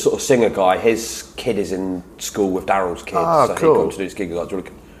 The sort of singer guy, his kid is in school with Darryl's kid, so cool. he came to do this gig. He was like, "Do you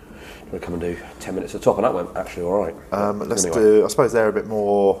want to come and do 10 minutes at the top?" And that went actually all right. Let's do. I suppose they're a bit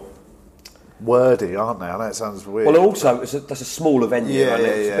more wordy, aren't they? I know it sounds weird. Well, also that's a smaller venue.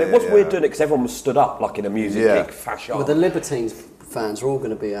 It was weird doing it because everyone was stood up like in a music gig fashion. Well, the Libertines fans are all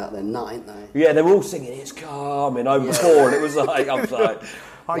going to be out there, aren't they? Yeah, they were all singing "It's Coming Home" before, and it was like I'm like.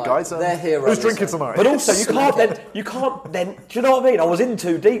 Hi guys, they're heroes. Who's drinking tonight? But also, you can't then. Do you know what I mean? I was in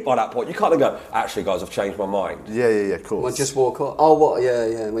too deep by that point. You can't then go, "Actually, guys, I've changed my mind." Yeah, of course. Well, just walk off. Oh, what?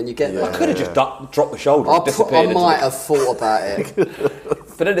 Yeah. When you get there, I could have just dropped the shoulder. And disappeared I might have thought about it.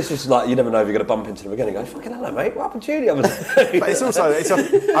 But then it's just like you never know if you're going to bump into them again and go, "Fucking hello, mate. What happened to you?" But it's also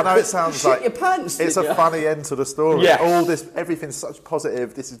I know it sounds like your pants, it's a funny end to the story. Yeah. All this, everything's such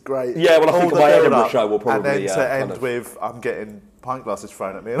positive. This is great. Yeah. Well, I think my Edinburgh show will probably and then to end with I'm getting pint glasses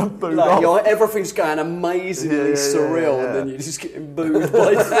thrown at me and I'm booed like, off. Everything's going amazingly surreal, and then you're just getting booed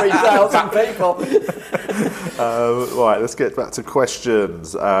by 3,000 people. Right, let's get back to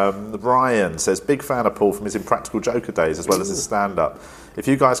questions. Ryan says, big fan of Paul from his Impractical Joker days as well as his stand-up. If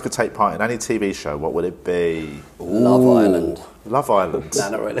you guys could take part in any TV show, what would it be? Love Island. Love Island. No,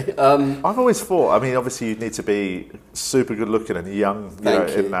 not really. I've always thought, I mean, obviously you'd need to be super good looking and young, in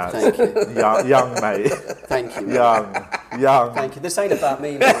that. Thank you. Young, mate. Thank you. Mate. Young. Thank you. This ain't about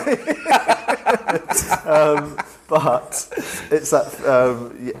me, mate. But it's that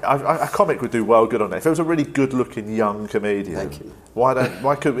a comic would do well good on it. If it was a really good looking young comedian, Thank you.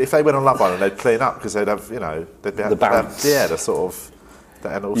 why could if they went on Love Island, they'd clean up because they'd have they'd be The balance. the sort of,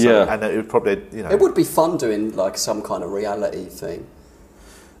 and also and it would probably It would be fun doing like some kind of reality thing.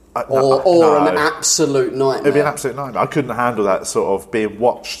 no. Or an absolute nightmare. It'd be an absolute nightmare. I couldn't handle that sort of being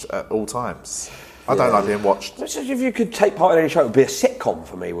watched at all times. I don't like being watched. So if you could take part in any show, it would be a sitcom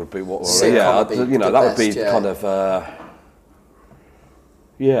for me. Would be what? Sitcom would be you know, the that would be best, yeah. kind of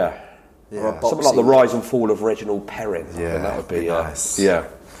Yeah. something like the rise and fall of Reginald Perrin. I think that would be nice. Yeah.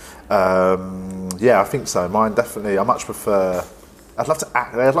 I think so. Mine definitely. I much prefer. I'd love to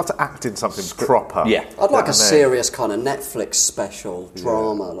act. I'd love to act in something proper. Yeah. I'd like a You know what I mean? serious kind of Netflix special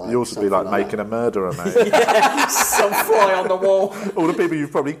drama. Like Yours would be like making a murderer, mate. some fly on the wall. All the people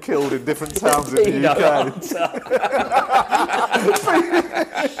you've probably killed in different towns in the UK.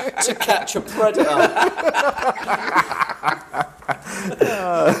 To catch a predator.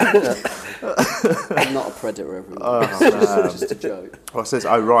 I'm not a predator, everyone. It's just a joke. Well, it says,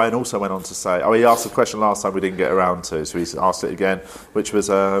 Ryan also went on to say, he asked a question last time we didn't get around to, so he asked it again, which was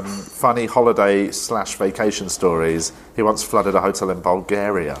funny holiday/vacation stories. He once flooded a hotel in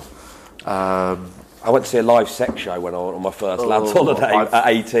Bulgaria. I went to see a live sex show when I went on my first lads holiday at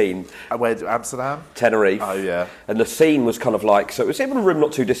 18. Where, Amsterdam? Tenerife. Oh, yeah. And the scene was kind of like, so it was in a room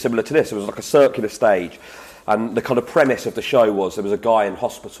not too dissimilar to this. It was like a circular stage. And the kind of premise of the show was there was a guy in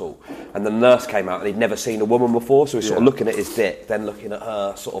hospital and the nurse came out and he'd never seen a woman before, so he was sort of looking at his dick, then looking at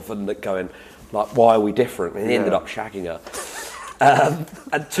her sort of and going, like, why are we different? And he ended up shagging her.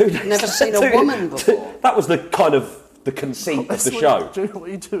 And 2 days Never seen a woman before. That was the kind of the conceit of the show. What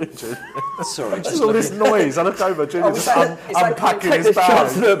are you doing, Julian? Sorry, There's all this noise. I look over, Julian's is that unpacking Take his this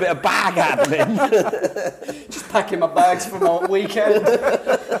chance bag. to do a bit of bag admin. just packing my bags for my weekend.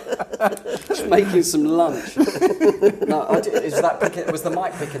 Just making some lunch. No, was the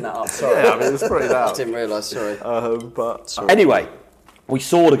mic picking that up? Sorry. Yeah, I mean, it's pretty I loud. didn't realise, sorry. Anyway, we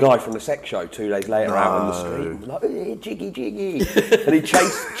saw the guy from the sex show 2 days later out on the street. And we're like, jiggy, jiggy. And he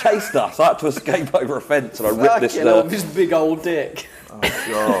chased us. I had to escape over a fence and I ripped this... his big old dick. Oh,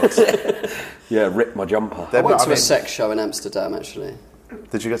 God. ripped my jumper. I went to a sex show in Amsterdam, actually.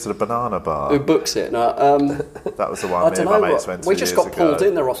 Did you go to the banana bar? Who books it? No, That was the one I me don't and my know. mates went to We just years got pulled ago.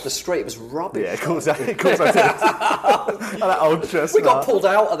 in there off the street. It was rubbish. Yeah, of course I did. That old chestnut. We got pulled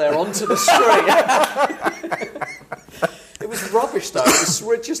out of there onto the street. It was rubbish though. It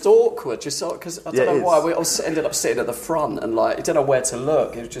was just awkward. Just because I don't know why. I ended up sitting at the front and like I don't know where to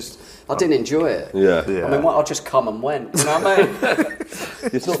look. It was just I didn't enjoy it. Yeah. Yeah. I mean, I just come and went. You know what I mean?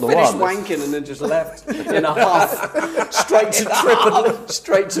 It's not the Finished one. wanking and then just left in a huff, straight to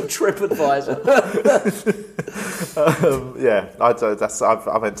TripAdvisor.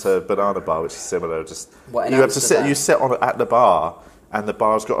 I went to a banana bar, which is similar. Just What, in you have to sit. Amsterdam? You sit on at the bar, and the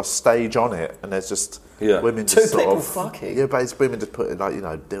bar's got a stage on it, and there's just women Two just sort people of fucking? Yeah, but it's women just putting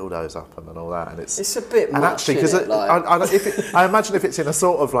dildos up them and all that, and it's a bit and much, actually because innit, like- I imagine if it's in a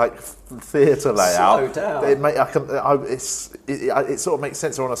sort of like theatre layout, down. it sort of makes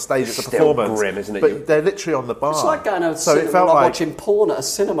sense. They're on a stage, it's a Still performance, grim, isn't it? But they're literally on the bar. It's like going out so it felt like like watching porn at a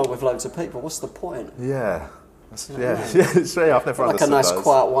cinema with loads of people. What's the point? yeah. It's really, I've never Like a understood nice those.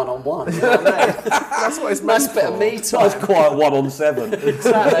 quiet one-on-one. You know what I mean? That's what it's Nice meant bit for. of me Nice time. quiet 1 on 7.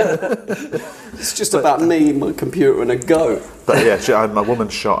 It's just about me, my computer, and a goat. But yeah, my woman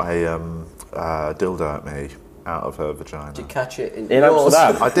shot a dildo at me out of her vagina. Did you catch it in In yours?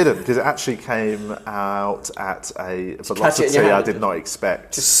 Amsterdam? I didn't, because it actually came out at a catch it velocity in your I hand? did not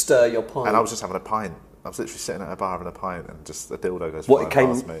expect. Just stir your pint. And I was just having a pint. I was literally sitting at a bar having a pint, and just a dildo goes What, it flying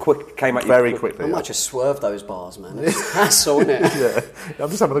came past me. came at you Very quick? quickly. I might just swerve those bars, man. It's a hassle, isn't it? Yeah, I'm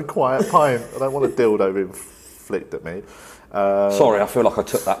just having a quiet pint. I don't want a dildo being flicked at me. Sorry, I feel like I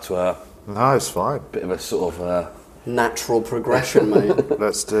took that to a No, it's fine. bit of a sort of... Natural progression, mate.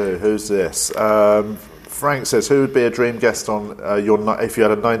 Let's do. Who's this? Frank says, "Who would be a dream guest on if you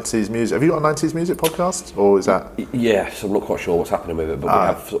had a 90s music? Have you got a 90s music podcast, or is that Yes, I'm not quite sure what's happening with it, but we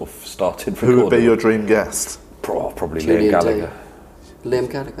have sort of started who would be recording. your dream guest? Probably Liam Julian Gallagher.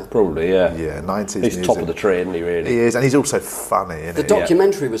 Liam Gallagher. Probably, yeah. Yeah, 90s He's music. top of the tree, isn't he, really? He is, and he's also funny, isn't The he?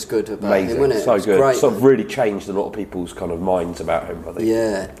 documentary was good about him, Amazing, wasn't it? so It was good. Great. Sort of really changed a lot of people's kind of minds about him, I think.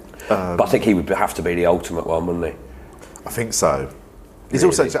 Yeah. But I think he would have to be the ultimate one, wouldn't he? I think so. He's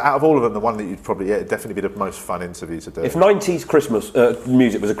also, out of all of them, the one that you'd probably it'd definitely be the most fun interview to do. If 90s Christmas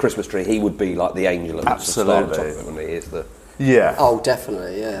music was a Christmas tree, he would be like the angel of Absolutely. Top of it, wouldn't he? Is the Yeah. Oh,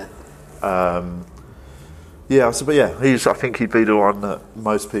 definitely, yeah. Yeah, so, but yeah, I think he'd be the one that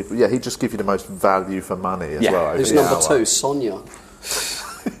most people. Yeah, he'd just give you the most value for money as well. Who's over the number hour. 2? Sonia.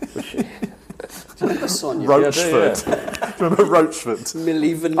 Was she? Do you remember Sonia? Roachford. Do you remember Roachford?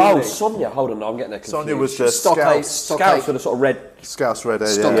 Milli Vanilli. Oh, Sonia. Hold on, I'm getting that confused. Sonia was the Stockade, Scouts with a sort of red. Scouse Red.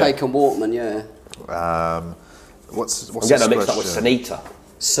 Stockade and Walkman, yeah. What's I'm getting that mixed up with expression? Sanita.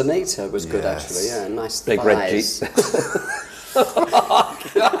 Sanita was good, Yes. actually, yeah. Nice Big red thighs. Jeep.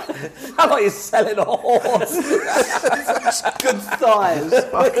 How about you selling a horse? Good thighs.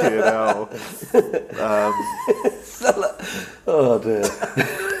 Fucking hell. Oh dear.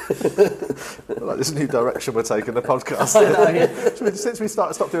 Like this new direction we're taking the podcast. I know, yeah. Since we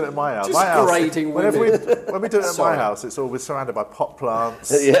stopped doing it at my house. Just my house, grading whenever women. when we do it at my Sorry. house, it's always surrounded by pot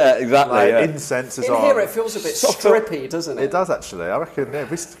plants. Yeah, exactly. Like, yeah. incense is In on. here it feels a bit strippy, doesn't it? It does actually. I reckon. Yeah,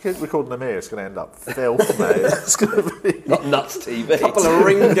 if we keep recording them here, it's going to end up filth, mate. It's going to be. Not nuts TV. Couple of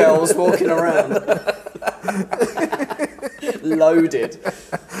ring girls walking around. Loaded.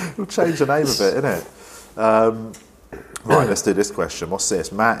 We'll change the name of it, innit? Right, let's do this question. What's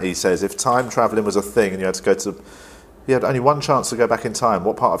this? Matt, he says, if time travelling was a thing and you had to go to... You had only one chance to go back in time,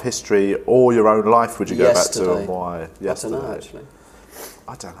 what part of history or your own life would you go back to and why? Yesterday. I don't know, actually.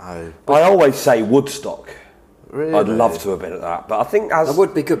 I don't know. I always say Woodstock. Really? I'd love to have been at that, but I think as That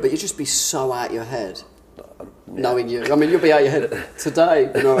would be good, but you'd just be so out your head. Knowing you. I mean, you'll be out your head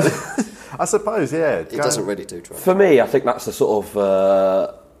today, you know. I suppose, yeah. It doesn't really do drugs. for me, I think that's the sort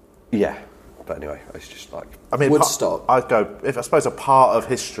of yeah. But anyway, it's just like I mean, Woodstock. I'd go, if I suppose a part of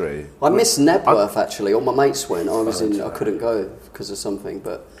history... I miss Nebworth, actually. All my mates went. I couldn't go because of something,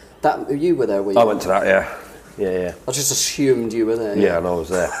 but you were there, were you? I went to that. Yeah. I just assumed you were there. Yeah, and I was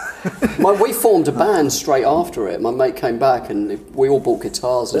there. We formed a band straight after it. My mate came back and we all bought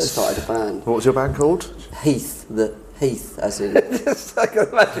guitars and started a band. What was your band called? Heath, as in Just I can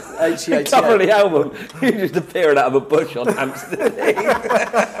imagine H-E-A-T-H. cover of the album. You just appearing out of a bush on Hampstead.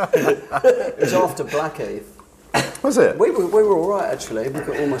 It was after Blackheath. Was it? We were all right, actually.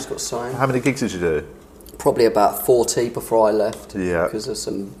 Almost got signed. How many gigs did you do? Probably about 40 before I left. Yeah. Because of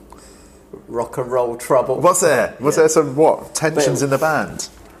some rock and roll trouble. Was there? Was there some, tensions in the band?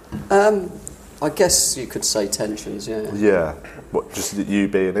 I guess you could say tensions, yeah. Yeah. What, just you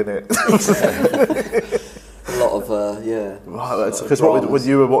being in it? A lot of, yeah. Because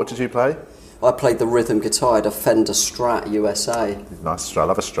what did you play? I played the rhythm guitar, I had a Fender Strat USA. Nice Strat. I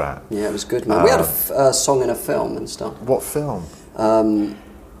love a Strat. Yeah, it was good, man. We had a song in a film and stuff. What film?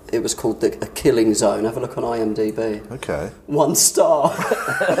 It was called A Killing Zone. Have a look on IMDb. Okay. 1 star.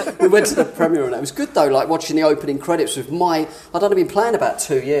 We went to the premiere and it was good though, like watching the opening credits with I'd only been playing about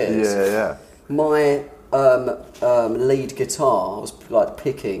 2 years. Yeah. My lead guitar, I was like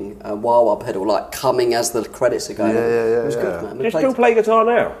picking a wah-wah pedal, like coming as the credits are going. It was good, man. Do you still play guitar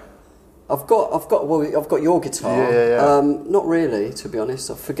now? I've got your guitar. Yeah. Not really, to be honest.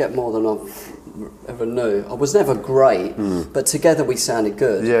 I forget more than I've ever knew. I was never great, but together we sounded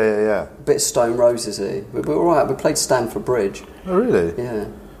good. Yeah. A bit Stone Roses-y. We were all right. We played Stamford Bridge. Oh, really? Yeah.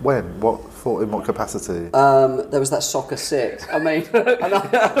 When? In what capacity? There was that Soccer 6. I mean,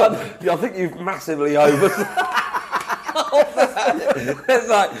 I think you've massively over. It's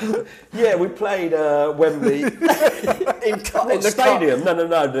like, yeah, we played Wembley in the Stadium. No,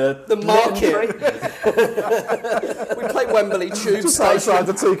 the market. We played Wembley Tube Just Station. outside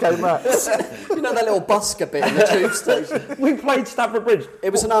the TK Maxx. You know that little busker bit in the tube station. We played Stamford Bridge.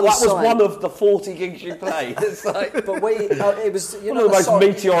 It was an That was unsigned. one of the 40 gigs you played. It's like But it was one of the most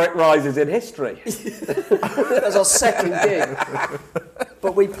meteoric rises in history. That was our second gig.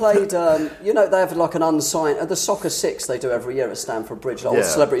 But we played, they have like an unsigned, the Soccer 6 they do every year at Stamford Bridge. Like all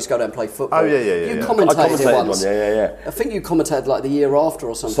celebrities go there and play football. Oh, yeah. You Yeah. commentated I commentated once. one, yeah. I think you commentated like the year after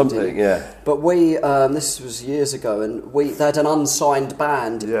or something. didn't you? Yeah. But we, this was years ago, and they had an unsigned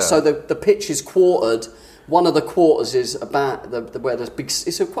band. Yeah. So the pitch is quartered. One of the quarters is where there's big.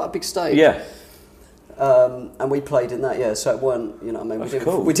 It's quite a big stage. Yeah. And we played in that, so it weren't,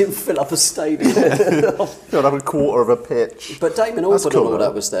 we didn't fill up a stadium. You'll have a quarter of a pitch. But Damon That's Albarn cool, and all though.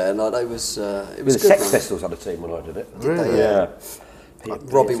 that was there, and it was The good. Sex man. Pistols had a team when I did it. Really? Yeah.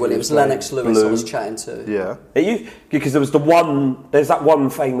 Robbie Williams, Lennox Lewis, I was chatting to. Yeah. Because there's that one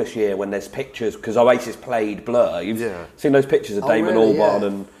famous year when there's pictures, because Oasis played Blur. You've seen those pictures of Damon really? Albarn Yeah.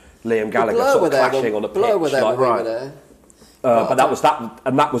 and Liam Gallagher Blur sort were of there. clashing on a pitch. Blur were there like, when we were there. but that was that,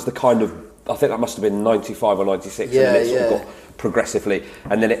 and that was the kind of, I think that must have been 95 or 96, and then it sort of got progressively,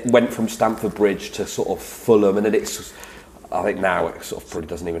 and then it went from Stamford Bridge to sort of Fulham, and then it's I think now it sort of probably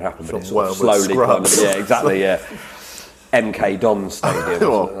doesn't even happen, but it's From sort of Wormwood slowly kind of, Scrubs. yeah, exactly, yeah. MK Dons Stadium. or something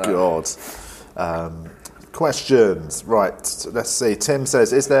Oh, like that. God. Questions. Right, let's see. Tim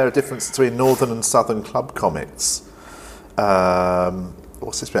says, is there a difference between Northern and Southern club comics?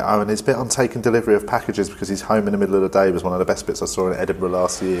 What's this bit? Oh, and his bit on taking delivery of packages because he's home in the middle of the day was one of the best bits I saw in Edinburgh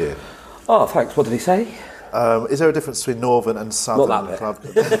last year. Oh, thanks. What did he say? Is there a difference between Northern and Southern Not that club?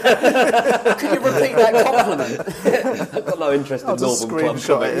 Can you repeat that compliment? I've got no interest in I'll just Northern club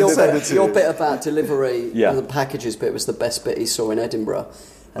screenshot comics. it. Send it to Your you. bit about delivery Yeah. and the packages bit was the best bit he saw in Edinburgh.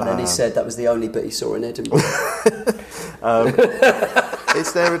 And then he said that was the only bit he saw in Edinburgh.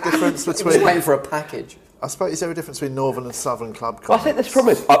 Is there a difference He was between... waiting for a package. I suppose, is there a difference between Northern and Southern club I comics? think this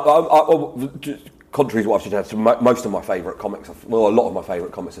problem is, contrary to what I've suggested, most of my favourite comics, a lot of my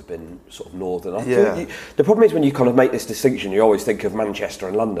favourite comics have been sort of Northern. I Yeah. think the problem is when you kind of make this distinction, you always think of Manchester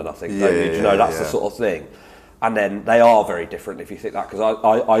and London, I think, don't you? Do you know, that's the sort of thing. And then they are very different if you think that, because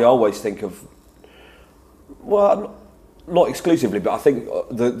I always think of, well, not exclusively, but I think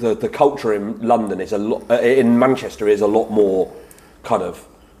the culture in London is in Manchester is a lot more kind of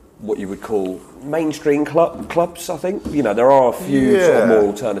what you would call mainstream clubs, I think. You know, there are a few sort of more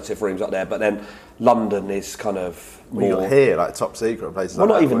alternative rooms up there, but then London is kind of more... Well, you got here, like Top Secret and places Well,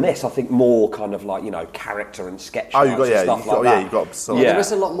 like not that. even this. I think more kind of like, you know, character and sketch Oh, you've got, nights and stuff like that. you've got sort Yeah. of... There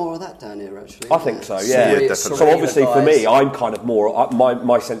is a lot more of that down here, actually. I think so, yeah. definitely. So obviously for me, I'm kind of more...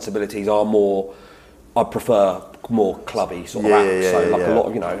 My sensibilities are more... I prefer more clubby sort of acts. So like a lot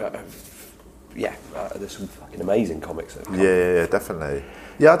of, you know... there's some fucking amazing comics that have come. Yeah, definitely.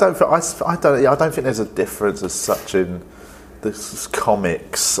 Yeah, I don't think there's a difference as such in the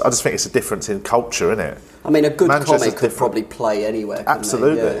comics. I just think it's a difference in culture, isn't it? I mean, a good Manchester's comic could different. probably play anywhere. couldn't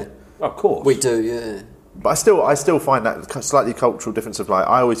Absolutely. they? Yeah. Of course. We do, yeah. But I still find that slightly cultural difference of like,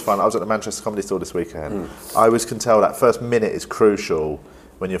 I always find, I was at the Manchester Comedy Store this weekend, I always can tell that first minute is crucial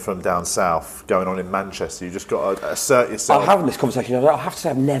when you're from down south going on in Manchester. You just got to assert yourself. I'm having this conversation. I have to say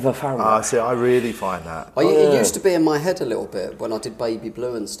I've never found that. See, I really find that. It used to be in my head a little bit when I did Baby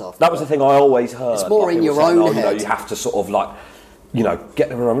Blue and stuff. That was the thing I always heard. It's more like, in people your saying, own you know, head. you have to sort of like, you know, get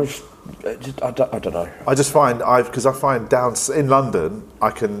them around. I don't know. I just find because I find down in London,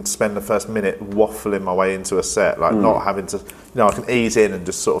 I can spend the first minute waffling my way into a set, like not having to, I can ease in and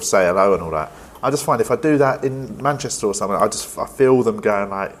just sort of say hello and all that. I just find if I do that in Manchester or something, I feel them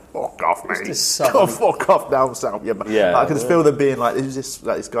going like, fuck off, mate. just southern. Fuck off down south. Yeah, Yeah. I can just feel them being like, this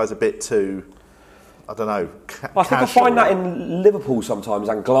guy's a bit too, I don't know. I think I find that in Liverpool sometimes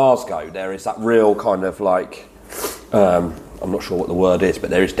and Glasgow. There is that real kind of like, I'm not sure what the word is, but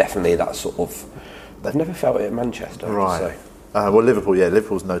there is definitely that sort of. I've never felt it in Manchester. Right. Well,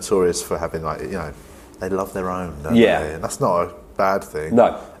 Liverpool's notorious for having like, they love their own, don't Yeah. they? And that's not a bad thing.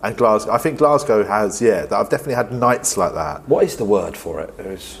 No. And Glasgow, I think Glasgow has, I've definitely had nights like that. What is the word for it?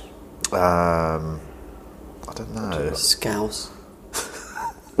 There's. I don't know. Scouse.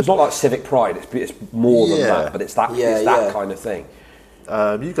 It's not like civic pride. It's more than Yeah. that, but it's that kind of thing.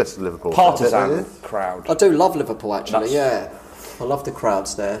 You go to Liverpool. Partisan crowd. I do love Liverpool, actually, That's- I love the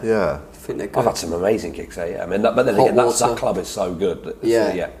crowds there. Yeah. I think they're I've good. had some amazing gigs there. Yeah, I mean, but then Hot again, that water. club is so good. That-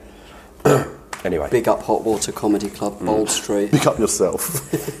 Yeah. Anyway, Big up Hot Water Comedy Club, Bold Street. Pick up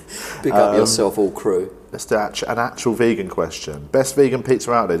yourself. Big up yourself, all crew. Let's do an actual vegan question. Best vegan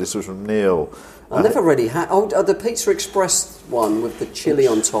pizza out there. This was from Neil. I never really had... the Pizza Express one with the chilli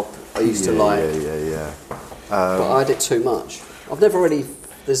on top I used to like. Yeah. But I had it too much. I've never really...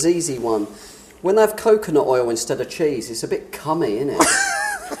 The ZZ one, when they have coconut oil instead of cheese, it's a bit cummy, isn't it?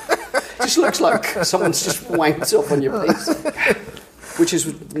 Just looks like someone's just wanked off on your pizza. Which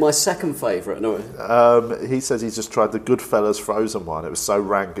is my second favourite. No, He says he's just tried the Goodfellas frozen one. It was so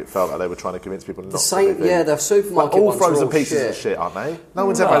rank it felt like they were trying to convince people not the to same, be vegan. the supermarket All ones frozen are all pizzas are shit, aren't they? No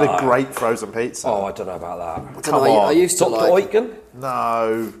one's ever had a great frozen pizza. oh, I don't know about that. I don't Come know, I on. used to Dr. like... Oetken?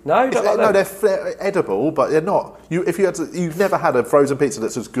 No. No, you don't like them? they're edible, but they're not. You've never had a frozen pizza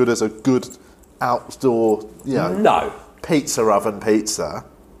that's as good as a good outdoor, No. pizza oven pizza.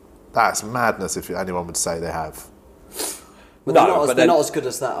 That's madness if anyone would say they have. But No, they're not as good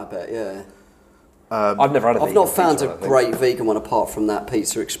as that, I bet, yeah. I've never had a I've vegan not found pizza, a I think. great vegan one apart from that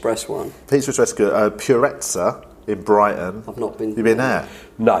Pizza Express one. Pizza Express good. Purezza in Brighton. I've not been... Have you been there?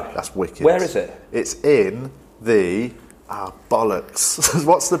 No. That's wicked. Where is it? It's in the bollocks.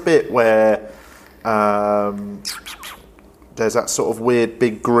 What's the bit where there's that sort of weird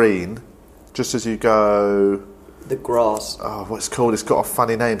big green, just as you go? The grass. Oh, what's it called? It's got a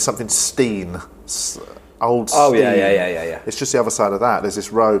funny name. Something Steen. Old Oh, Steen. yeah. It's just the other side of that. There's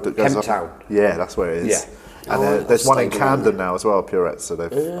this road that goes Kemptown. up. Yeah, that's where it is. Yeah. And Oh, there's one in I've stayed around Camden now as well, Purettes, so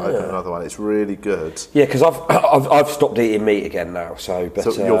they've opened another one. It's really good. Yeah, because I've stopped eating meat again now. So, but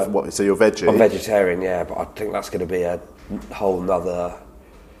So you're veggie? I'm vegetarian, yeah, but I think that's going to be a whole nother.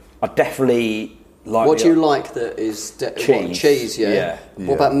 I definitely like. What do you like that is Cheese. Cheese, yeah. Yeah.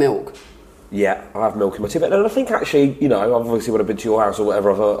 What about milk? Yeah, I have milk in my tea, but I think actually, you know, obviously when I've been to your house or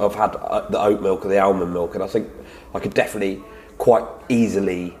whatever, I've had the oat milk or the almond milk, and I think I could definitely quite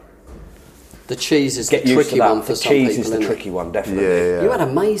easily The cheese is get the used to tricky that. one for The some cheese people, is the isn't it? tricky one, definitely. Yeah. You had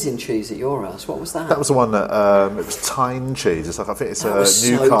amazing cheese at your house. What was that? That was the one that it was Tyne cheese. It's like I think it's That a was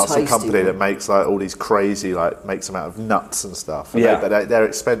so Newcastle tasty, company man. that makes like all these crazy makes them out of nuts and stuff. And Yeah. they're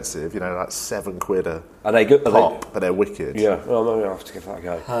expensive. You know, like £7 a Are they good? pop, but they're wicked. Yeah, well, maybe I'll have to give that a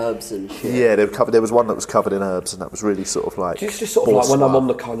go. Herbs and shit. Yeah, they were covered. There was one that was covered in herbs, and that was really sort of like. It's just sort of like when I'm horsepower. on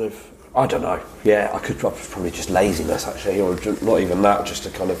the kind of, I don't know. Yeah, I could probably just laziness actually, or not even that, just a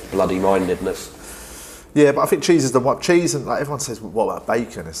kind of bloody mindedness. Yeah, but I think cheese is the one. Cheese and like everyone says, what about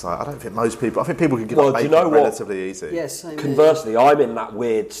bacon? It's like I don't think most people. I think people can give Well, up do you bacon know what? relatively easy. Yes, same here. Conversely, I'm in that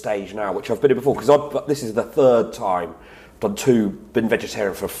weird stage now, which I've been in before, because this is the third time I've been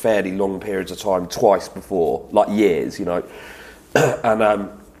vegetarian for fairly long periods of time, twice before, like years, you know. And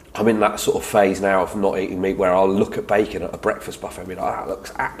I'm in that sort of phase now of not eating meat, where I'll look at bacon at a breakfast buffet and be like, that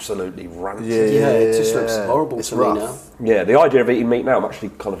looks absolutely rancid. Yeah, it just looks horrible It's to me rough. now. Yeah, the idea of eating meat now, I'm actually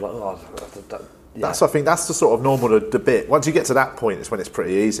kind of like, yeah. I think that's the sort of normal the bit. Once you get to that point, it's when it's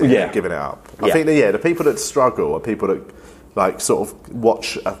pretty easy. Yeah. Giving it up. I Yeah. think the people that struggle are people that like sort of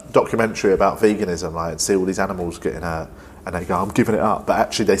watch a documentary about veganism, like and see all these animals getting hurt, and they go, "I'm giving it up," but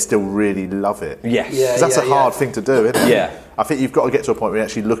actually they still really love it. Yes. Yeah. 'Cause that's a hard thing to do, isn't it? Yeah. I think you've got to get to a point where you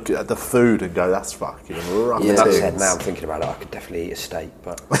actually look at the food and go, "That's fucking rough." Yeah. That tins." said, now I'm thinking about it, I could definitely eat a steak,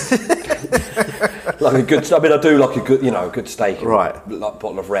 but like a good. I mean, I do like a good, a good steak, and Right. like a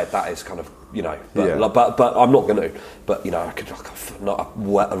bottle of red. That is kind of, but, Yeah. but I'm not going to. But I could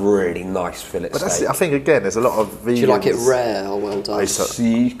like a really nice fillet But that's steak. it. I think again, there's a lot of vegans. Do you like it rare or well done?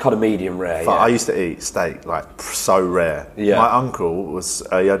 See, kind of medium rare. But Yeah. I used to eat steak like so rare. Yeah. My uncle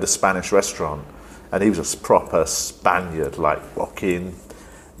he owned a Spanish restaurant, and he was a proper Spaniard, like fucking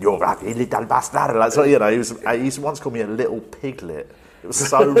 "you're a little bastard." Like, so, he used to once call me a little piglet. It was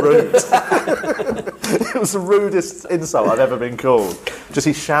so rude. It was the rudest insult I've ever been called. Just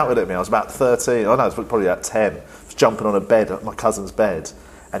he shouted at me. I was about 13. Oh no, I was probably about 10. I was jumping on a bed, my cousin's bed,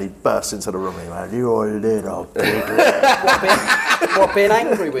 and he burst into the room and he went, "You're a little piglet." What, being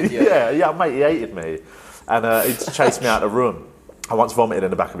angry with you? Yeah, mate, he hated me. And he chased me out of the room. I once vomited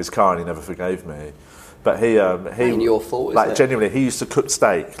in the back of his car and he never forgave me. But he Ain't your fault, is like it? genuinely, he used to cook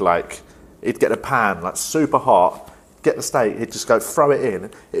steak, like he'd get a pan, like super hot, get the steak, he'd just go throw it in,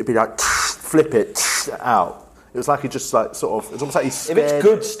 it'd be like flip it out. It was like he just like sort of, it's almost like he's If scared. it's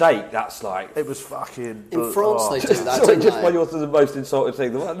good steak, that's like. It was fucking... In France, they do that, Sorry, don't just they? why yours is the most insulting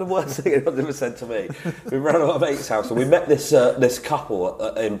thing. The worst thing anyone's ever said to me. We ran out of mate's house and we met this couple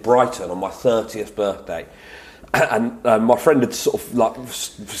in Brighton on my 30th birthday. And my friend had sort of like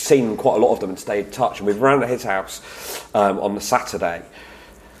seen quite a lot of them and stayed in touch. And we ran to his house on the Saturday.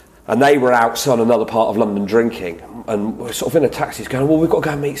 And they were out on another part of London drinking. And we're sort of in a taxi going, well, we've got to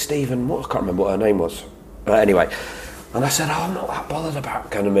go and meet Stephen. I can't remember what her name was. Anyway. And I said, I'm not that bothered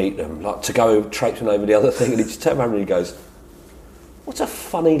about going to meet them. Like, to go traipsing over the other thing. And he just turned around and he goes, what a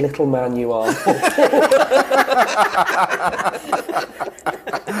funny little man you are.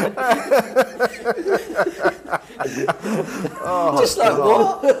 Just like,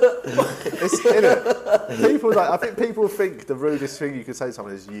 what? It's, innit? People I think people think the rudest thing you could say to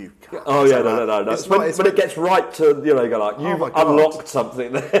someone is "you." cunt." Oh yeah, no. It's When, not- it's when it gets right to, go like, you've my God. unlocked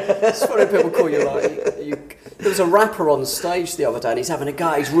something there. It's funny people call you like... There was a rapper on stage the other day and he's having a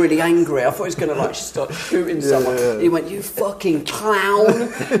go, he's really angry. I thought he was going to like start shooting someone. yeah. He went, "You fucking clown."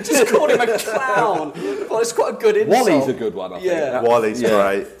 Just called him a clown. Well, it's quite a good insult. Wally's a good one, I think. Yeah. Wally's Yeah.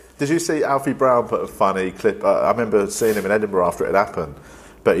 great. Did you see Alfie Brown put a funny clip? I remember seeing him in Edinburgh after it had happened,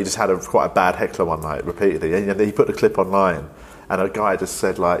 but he just had quite a bad heckler one night repeatedly. And he put the clip online, and a guy just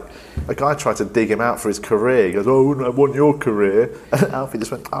said, like, a guy tried to dig him out for his career. He goes, "Oh, wouldn't I want your career?" And Alfie just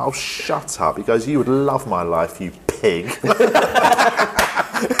went, "Oh, shut up." He goes, "You would love my life, you pig." Very good.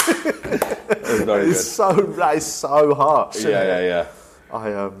 That is so harsh. isn't it? Yeah.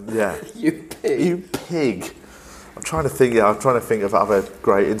 Yeah. You pig. You pig. I'm trying to think of other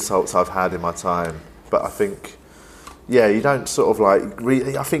great insults I've had in my time, but I think, you don't sort of like.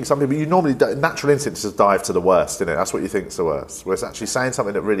 I think some people, you normally natural instinct is to dive to the worst, isn't it? That's what you think is the worst. Whereas actually saying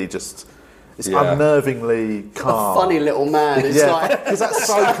something that really just is unnervingly A calm. funny little man. It's Yeah, like... because that's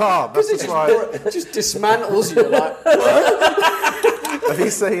so calm. That's Because it just like. just dismantles you like... Have you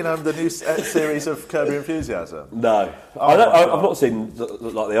seen the new series of Curb Your Enthusiasm? No, Oh, I've not seen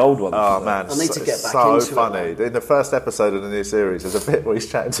the old ones. Oh man, I need to get back so into it, funny. In the first episode of the new series, there's a bit where he's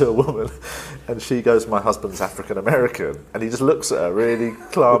chatting to a woman, and she goes, "My husband's African American," and he just looks at her really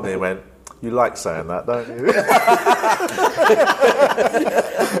calmly and went, "You like saying that, don't you?"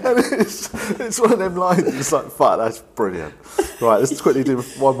 And it's one of them lines. It's like, "Fuck, that's brilliant." Right, let's quickly do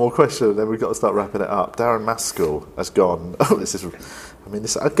one more question, and then we've got to start wrapping it up. Darren Maskell has gone. Oh, this is. I mean,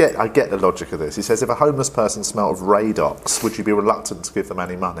 I get the logic of this. He says, if a homeless person smelt of Radox, would you be reluctant to give them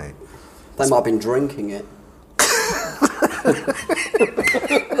any money? They might have been drinking it.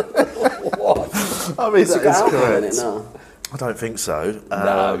 I mean, It's that got is alcohol in correct. it, no. I don't think so.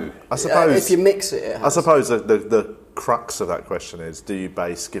 No. I suppose. If you mix it, it I has. suppose the crux of that question is: do you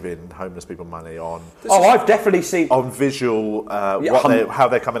base giving homeless people money on I've definitely seen. visual how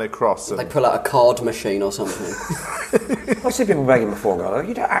they're coming across? They And, pull out a card machine or something. I've seen people begging before and going,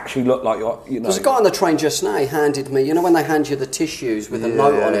 you don't actually look like you're. You know. There's a guy on the train just now, he handed me, you know when they hand you the tissues with a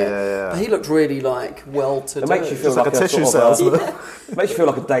note on it? yeah. But he looked really like well-to-do. It makes you feel It's like a tissue sort of, salesman. It makes you feel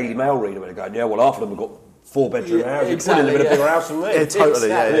like a Daily Mail reader when they're going, yeah, well, half of them have got 4-bedroom Yeah, houses. exactly, You're probably living in a yeah. bigger house than me. Yeah, totally.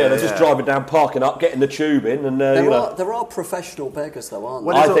 Exactly. Yeah, they're just driving down, parking up, getting the tube in, and There are professional beggars though, aren't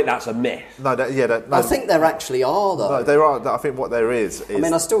Well, there? I think that's a myth. No, I think there actually are though. no, there are. I think what there is. I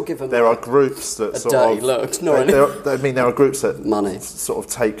mean, I still give them There are like groups that a sort dirty of look. No, really. there are groups that Money. sort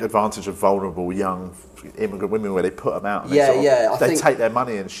of take advantage of vulnerable young immigrant women where they put them out. And Yeah, they sort of- yeah, I They think take their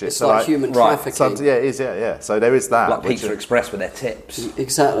money and shit. It's So like human right, trafficking. yeah, it is. Yeah. So there is that. Like which Pizza is- Express with their tips.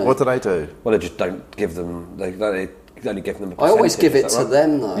 Exactly. What do they do? Well, they just don't give them. They only give them. A I always percentage, give it is to that right?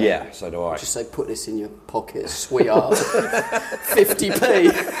 them though. Yeah, so do I. Just say, put this in your pocket, sweetheart.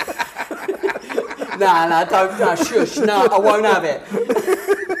 50p. Nah, don't, no, shush, no, I won't have it.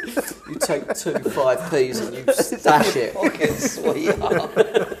 You take 2 5p's and you stash it. Pocket, sweetheart.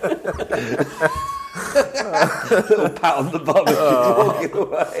 Little pat on the bum as she's walking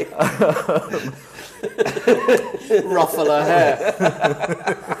away. Ruffle her hair.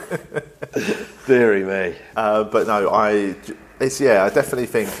 Deary me. But no, I definitely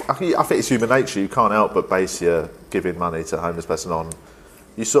think I think it's human nature. You can't help but base your giving money to a homeless person on.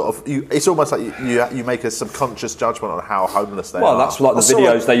 It's almost like you make a subconscious judgment on how homeless they are. Well, that's like the I saw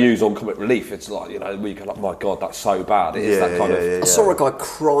videos they use on Comic Relief. It's like, where you go like, my God, that's so bad. It is that kind of... I saw a guy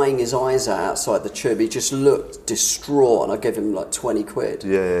crying his eyes out outside the tube. He just looked distraught, and I gave him like 20 quid.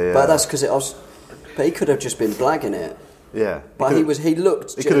 Yeah. But that's because But he could have just been blagging it. Yeah. But he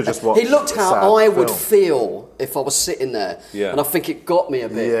looked. He could have just watched He looked a how sad I would film. feel if I was sitting there. Yeah. And I think it got me a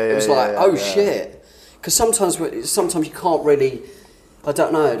bit. Yeah, It was yeah, like, yeah, oh yeah. shit. Because sometimes you can't really. I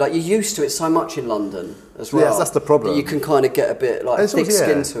don't know. Like you're used to it so much in London as well. Yes, that's the problem. That you can kind of get a bit like It's also- thick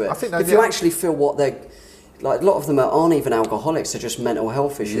yeah. skin to it. I think that- if you yeah. actually feel what they're like, a lot of them aren't even alcoholics. They're just mental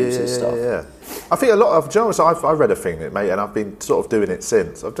health issues and stuff. Yeah. I think a lot of, do you know, so I read a thing, mate, and I've been sort of doing it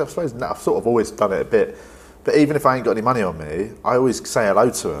since. I've sort of always done it a bit, but even if I ain't got any money on me, I always say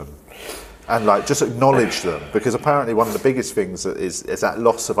hello to them and like just acknowledge them, because apparently one of the biggest things is that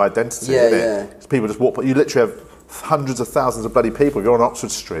loss of identity. Yeah, isn't it? yeah. 'Cause people just walk, you literally have hundreds of thousands of bloody people. If you're on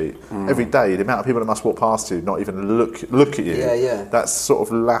Oxford Street every day, the amount of people that must walk past you, not even look at you. Yeah. That's sort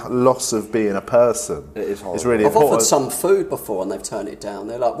of loss of being a person. It is horrible. It's really I've important. offered some food before and they've turned it down.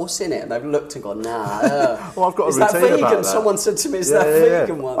 They're like, "What's in it?" And they've looked and gone, "Nah." Well, I've got a is that routine vegan? about that. Someone said to me, "Is that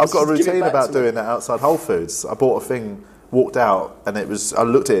vegan one?" I've got a Just give it routine back about to me. doing that outside Whole Foods. I bought a thing, walked out, and I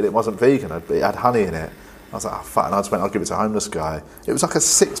looked at it, it wasn't vegan, it had honey in it. I was like, oh, fuck, and I just went, I'll give it to a homeless guy. It was like a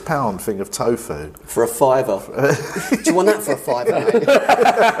 £6 thing of tofu. For a £5. Do you want that for a £5,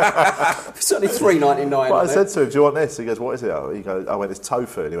 mate? It's only $3.99. But I said to him, do you want this? He goes, what is it? He goes, I went, it's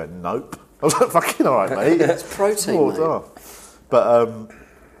tofu. And he went, nope. I was like, fucking all right, mate. It's protein, Walked mate. off.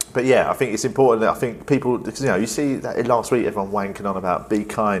 But yeah, I think it's important that I think people, because, you see that last week everyone wanking on about be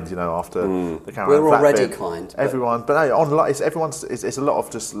kind, after the caravan. We're already flatbed. kind, but- Everyone, but no, online, it's a lot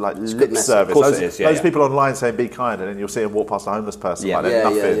of just like lip message. service. Of course Those, it is, those yeah. people online saying be kind, and then you'll see them walk past a homeless person Yeah. like they're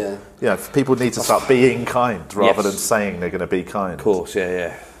Yeah, nothing. yeah. People need to start being kind rather Yes. than saying they're going to be kind. Of course,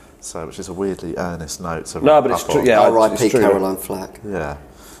 yeah. So, which is a weirdly earnest note. To No, wrap but it's up true, on. yeah. R.I.P. it's true. Caroline Flack. Yeah.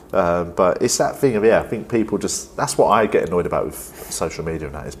 But it's that thing of, I think people just, that's what I get annoyed about with social media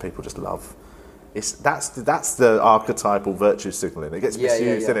and that, is people just love. That's the archetypal virtue signalling. It gets Yeah, misused,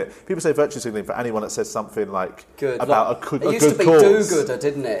 yeah. isn't it? People say virtue signalling for anyone that says something like Good. about Like, a good it used to be cause. do-gooder,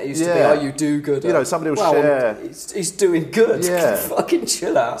 didn't it? It used to be, Yeah. oh, you do-gooder. Somebody will well, share. He's doing good. Yeah. Fucking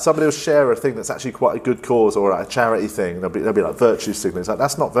chill out. Somebody will share a thing that's actually quite a good cause or a charity thing. They'll be like virtue signalling. It's like,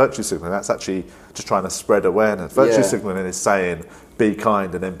 that's not virtue signalling. That's actually just trying to spread awareness. Virtue Yeah. signalling is saying be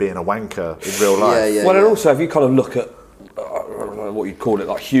kind and then being a wanker in real life. Yeah, Well, and also, if you kind of look at don't know what you'd call it,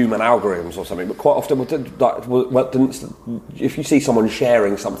 like human algorithms or something, but quite often, if you see someone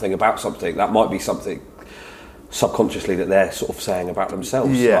sharing something about something, that might be something subconsciously that they're sort of saying about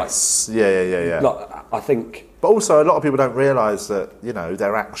themselves. Yes. Yeah. Like, I think... But also, a lot of people don't realise that, you know,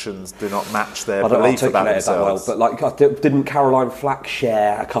 their actions do not match their I don't belief about articulate it that well, themselves. but like, didn't Caroline Flack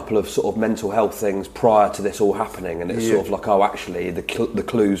share a couple of sort of mental health things prior to this all happening? And it's sort of like, oh, actually, the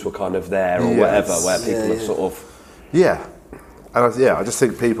clues were kind of there or whatever, where people are sort of... Yeah. And I just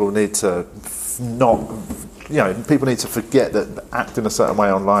think people need to people need to forget that acting a certain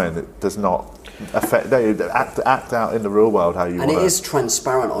way online, it does not affect. Act out in the real world how you want. And it is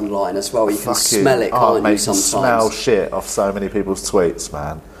transparent online as well. You can smell it, can't you? Sometimes smell shit off so many people's tweets,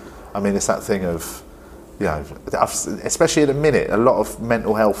 man. I mean, it's that thing of, you know, especially in a minute, a lot of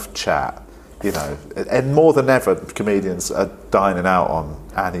mental health chat. You know, and more than ever, comedians are dining out on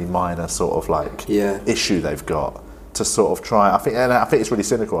any minor sort of like issue they've got to sort of try. I think it's really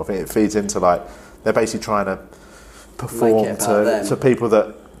cynical. I think it feeds into like they're basically trying to perform to people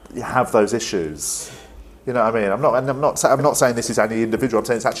that have those issues. You know what I mean? I'm not saying this is any individual. I'm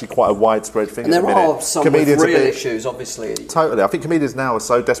saying it's actually quite a widespread thing. And there are some comedians with real issues, obviously. Totally. I think comedians now are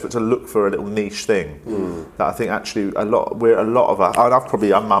so desperate to look for a little niche thing that I think actually I'm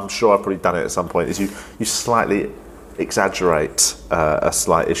sure I've probably done it at some point. Is you slightly exaggerate a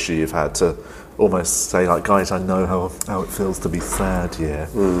slight issue you've had to almost say like, guys, I know how it feels to be sad,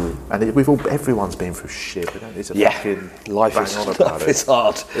 and everyone's been through shit. We don't need to fucking life bang is on about it. It's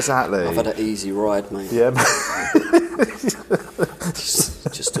hard. Exactly. I've had an easy ride, mate. Yeah.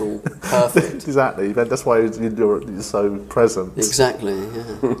 just all perfect. Exactly. That's why you're so present. Exactly.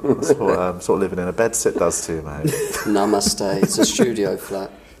 Yeah. That's what sort of living in a bedsit does to you, mate. Namaste. It's a studio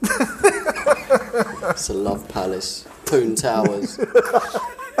flat. It's a love palace. Poon Towers.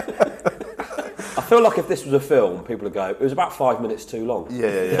 I feel like if this was a film, people would go, it was about 5 minutes too long.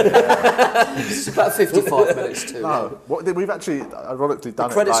 Yeah. It's about 55 minutes too long. We've actually, ironically, done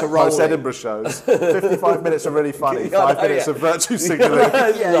credits it like are rolling. most Edinburgh shows. 55 minutes are really funny, 5 minutes of virtue signalling.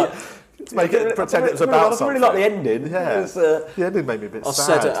 To make it pretend it was about something. I really like the ending. Yeah. The ending made me a bit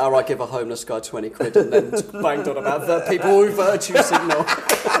sad. I said, I give a homeless guy 20 quid and then banged on about the people who virtue signal.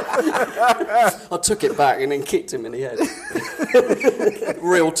 I took it back and then kicked him in the head.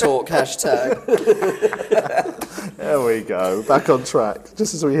 Real talk, hashtag. There we go. Back on track.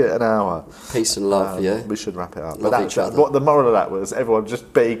 Just as we hit an hour. Peace and love, We should wrap it up. Love each other. What the moral of that was, everyone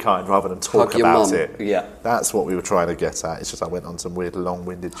just be kind rather than talk about it. Yeah. That's what we were trying to get at. It's just I went on some weird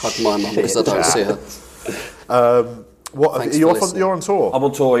long-winded Hug my mum because I don't see her. You're on tour? I'm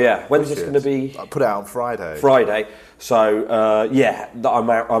on tour, yeah. When's this going to be? I put it out on Friday. So, I'm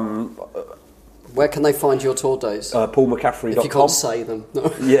out. Where can they find your tour dates? PaulMcCaffrey.com. If you can't say them. No.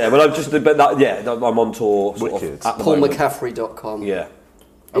 Yeah, well, I'm on tour sort of at the moment. PaulMcCaffrey.com. Yeah.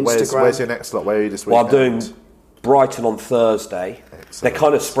 And where's your next lot? Where are you this week? Well, I'm doing Brighton on Thursday. Excellent. They're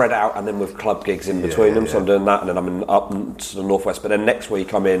kind of spread out, and then with club gigs in between them. So I'm doing that, and then I'm up to the northwest. But then next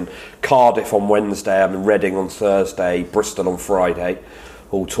week I'm in Cardiff on Wednesday. I'm in Reading on Thursday. Bristol on Friday.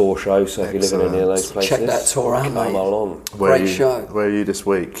 All tour shows. So if you live in any of those places, check that tour out, mate. Come along. Great show. Where are you this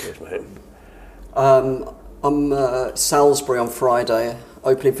week? Cheers, mate. I'm Salisbury on Friday,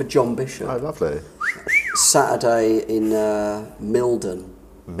 opening for John Bishop. Oh, lovely. Saturday in Milden.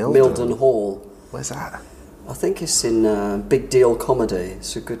 Milden Hall. Where's that? I think it's in Big Deal Comedy.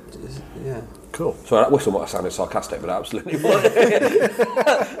 It's a good, Cool. So that whistle might have sounded sarcastic, but absolutely was.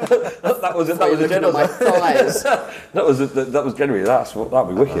 that was generally that'd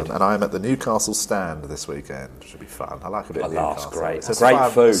be wicked. And I'm at the Newcastle Stand this weekend. Should be fun. I like a bit of Newcastle. Great. It's Great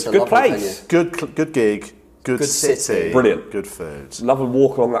fun. food. Good place. Good gig. Good city. city. Brilliant. Good food. Love a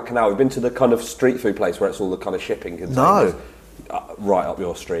walk along that canal. We've been to the kind of street food place where it's all the kind of shipping containers. No. Right up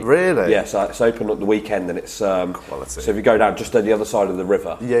your street. Really? Yeah, so it's open at the weekend and it's... Quality. So if you go down just on the other side of the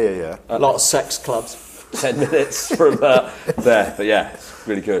river... Yeah. A lot of sex clubs. 10 minutes from there. But yeah, it's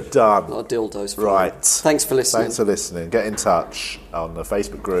really good. Done. A lot of dildos. Right. Thanks for listening. Thanks for listening. Get in touch on the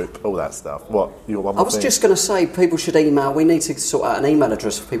Facebook group, all that stuff. What? You got one more I was thing? just going to say, people should email. We need to sort out an email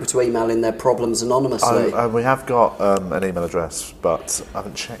address for people to email in their problems anonymously. We have got an email address, but I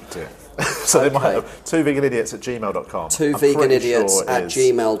haven't checked it. So they might have 2veganidiots@gmail.com.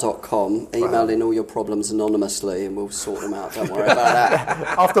 2veganidiots@gmail.com. Email in all your problems anonymously and we'll sort them out. Don't worry about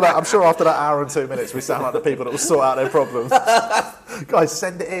that. I'm sure after that hour and 2 minutes, we sound like the people that will sort out their problems. Guys,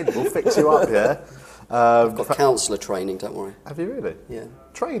 send it in. We'll fix you up, yeah? I've got counsellor training, don't worry. Have you really? Yeah.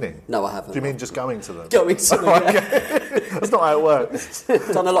 Training? No, I haven't. Do you mean just going to them? Going to them, yeah. Okay. That's not how it works.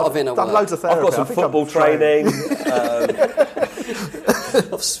 Done a lot of inner work. Done loads of therapy. I've got some football training.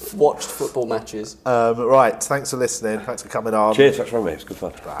 I've watched football matches. Right, thanks for listening. Thanks for coming on. Cheers, thanks for having me. It's good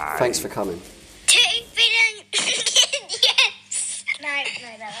fun. Bye. Thanks for coming. Two vegan idiots. No,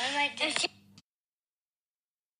 I might do.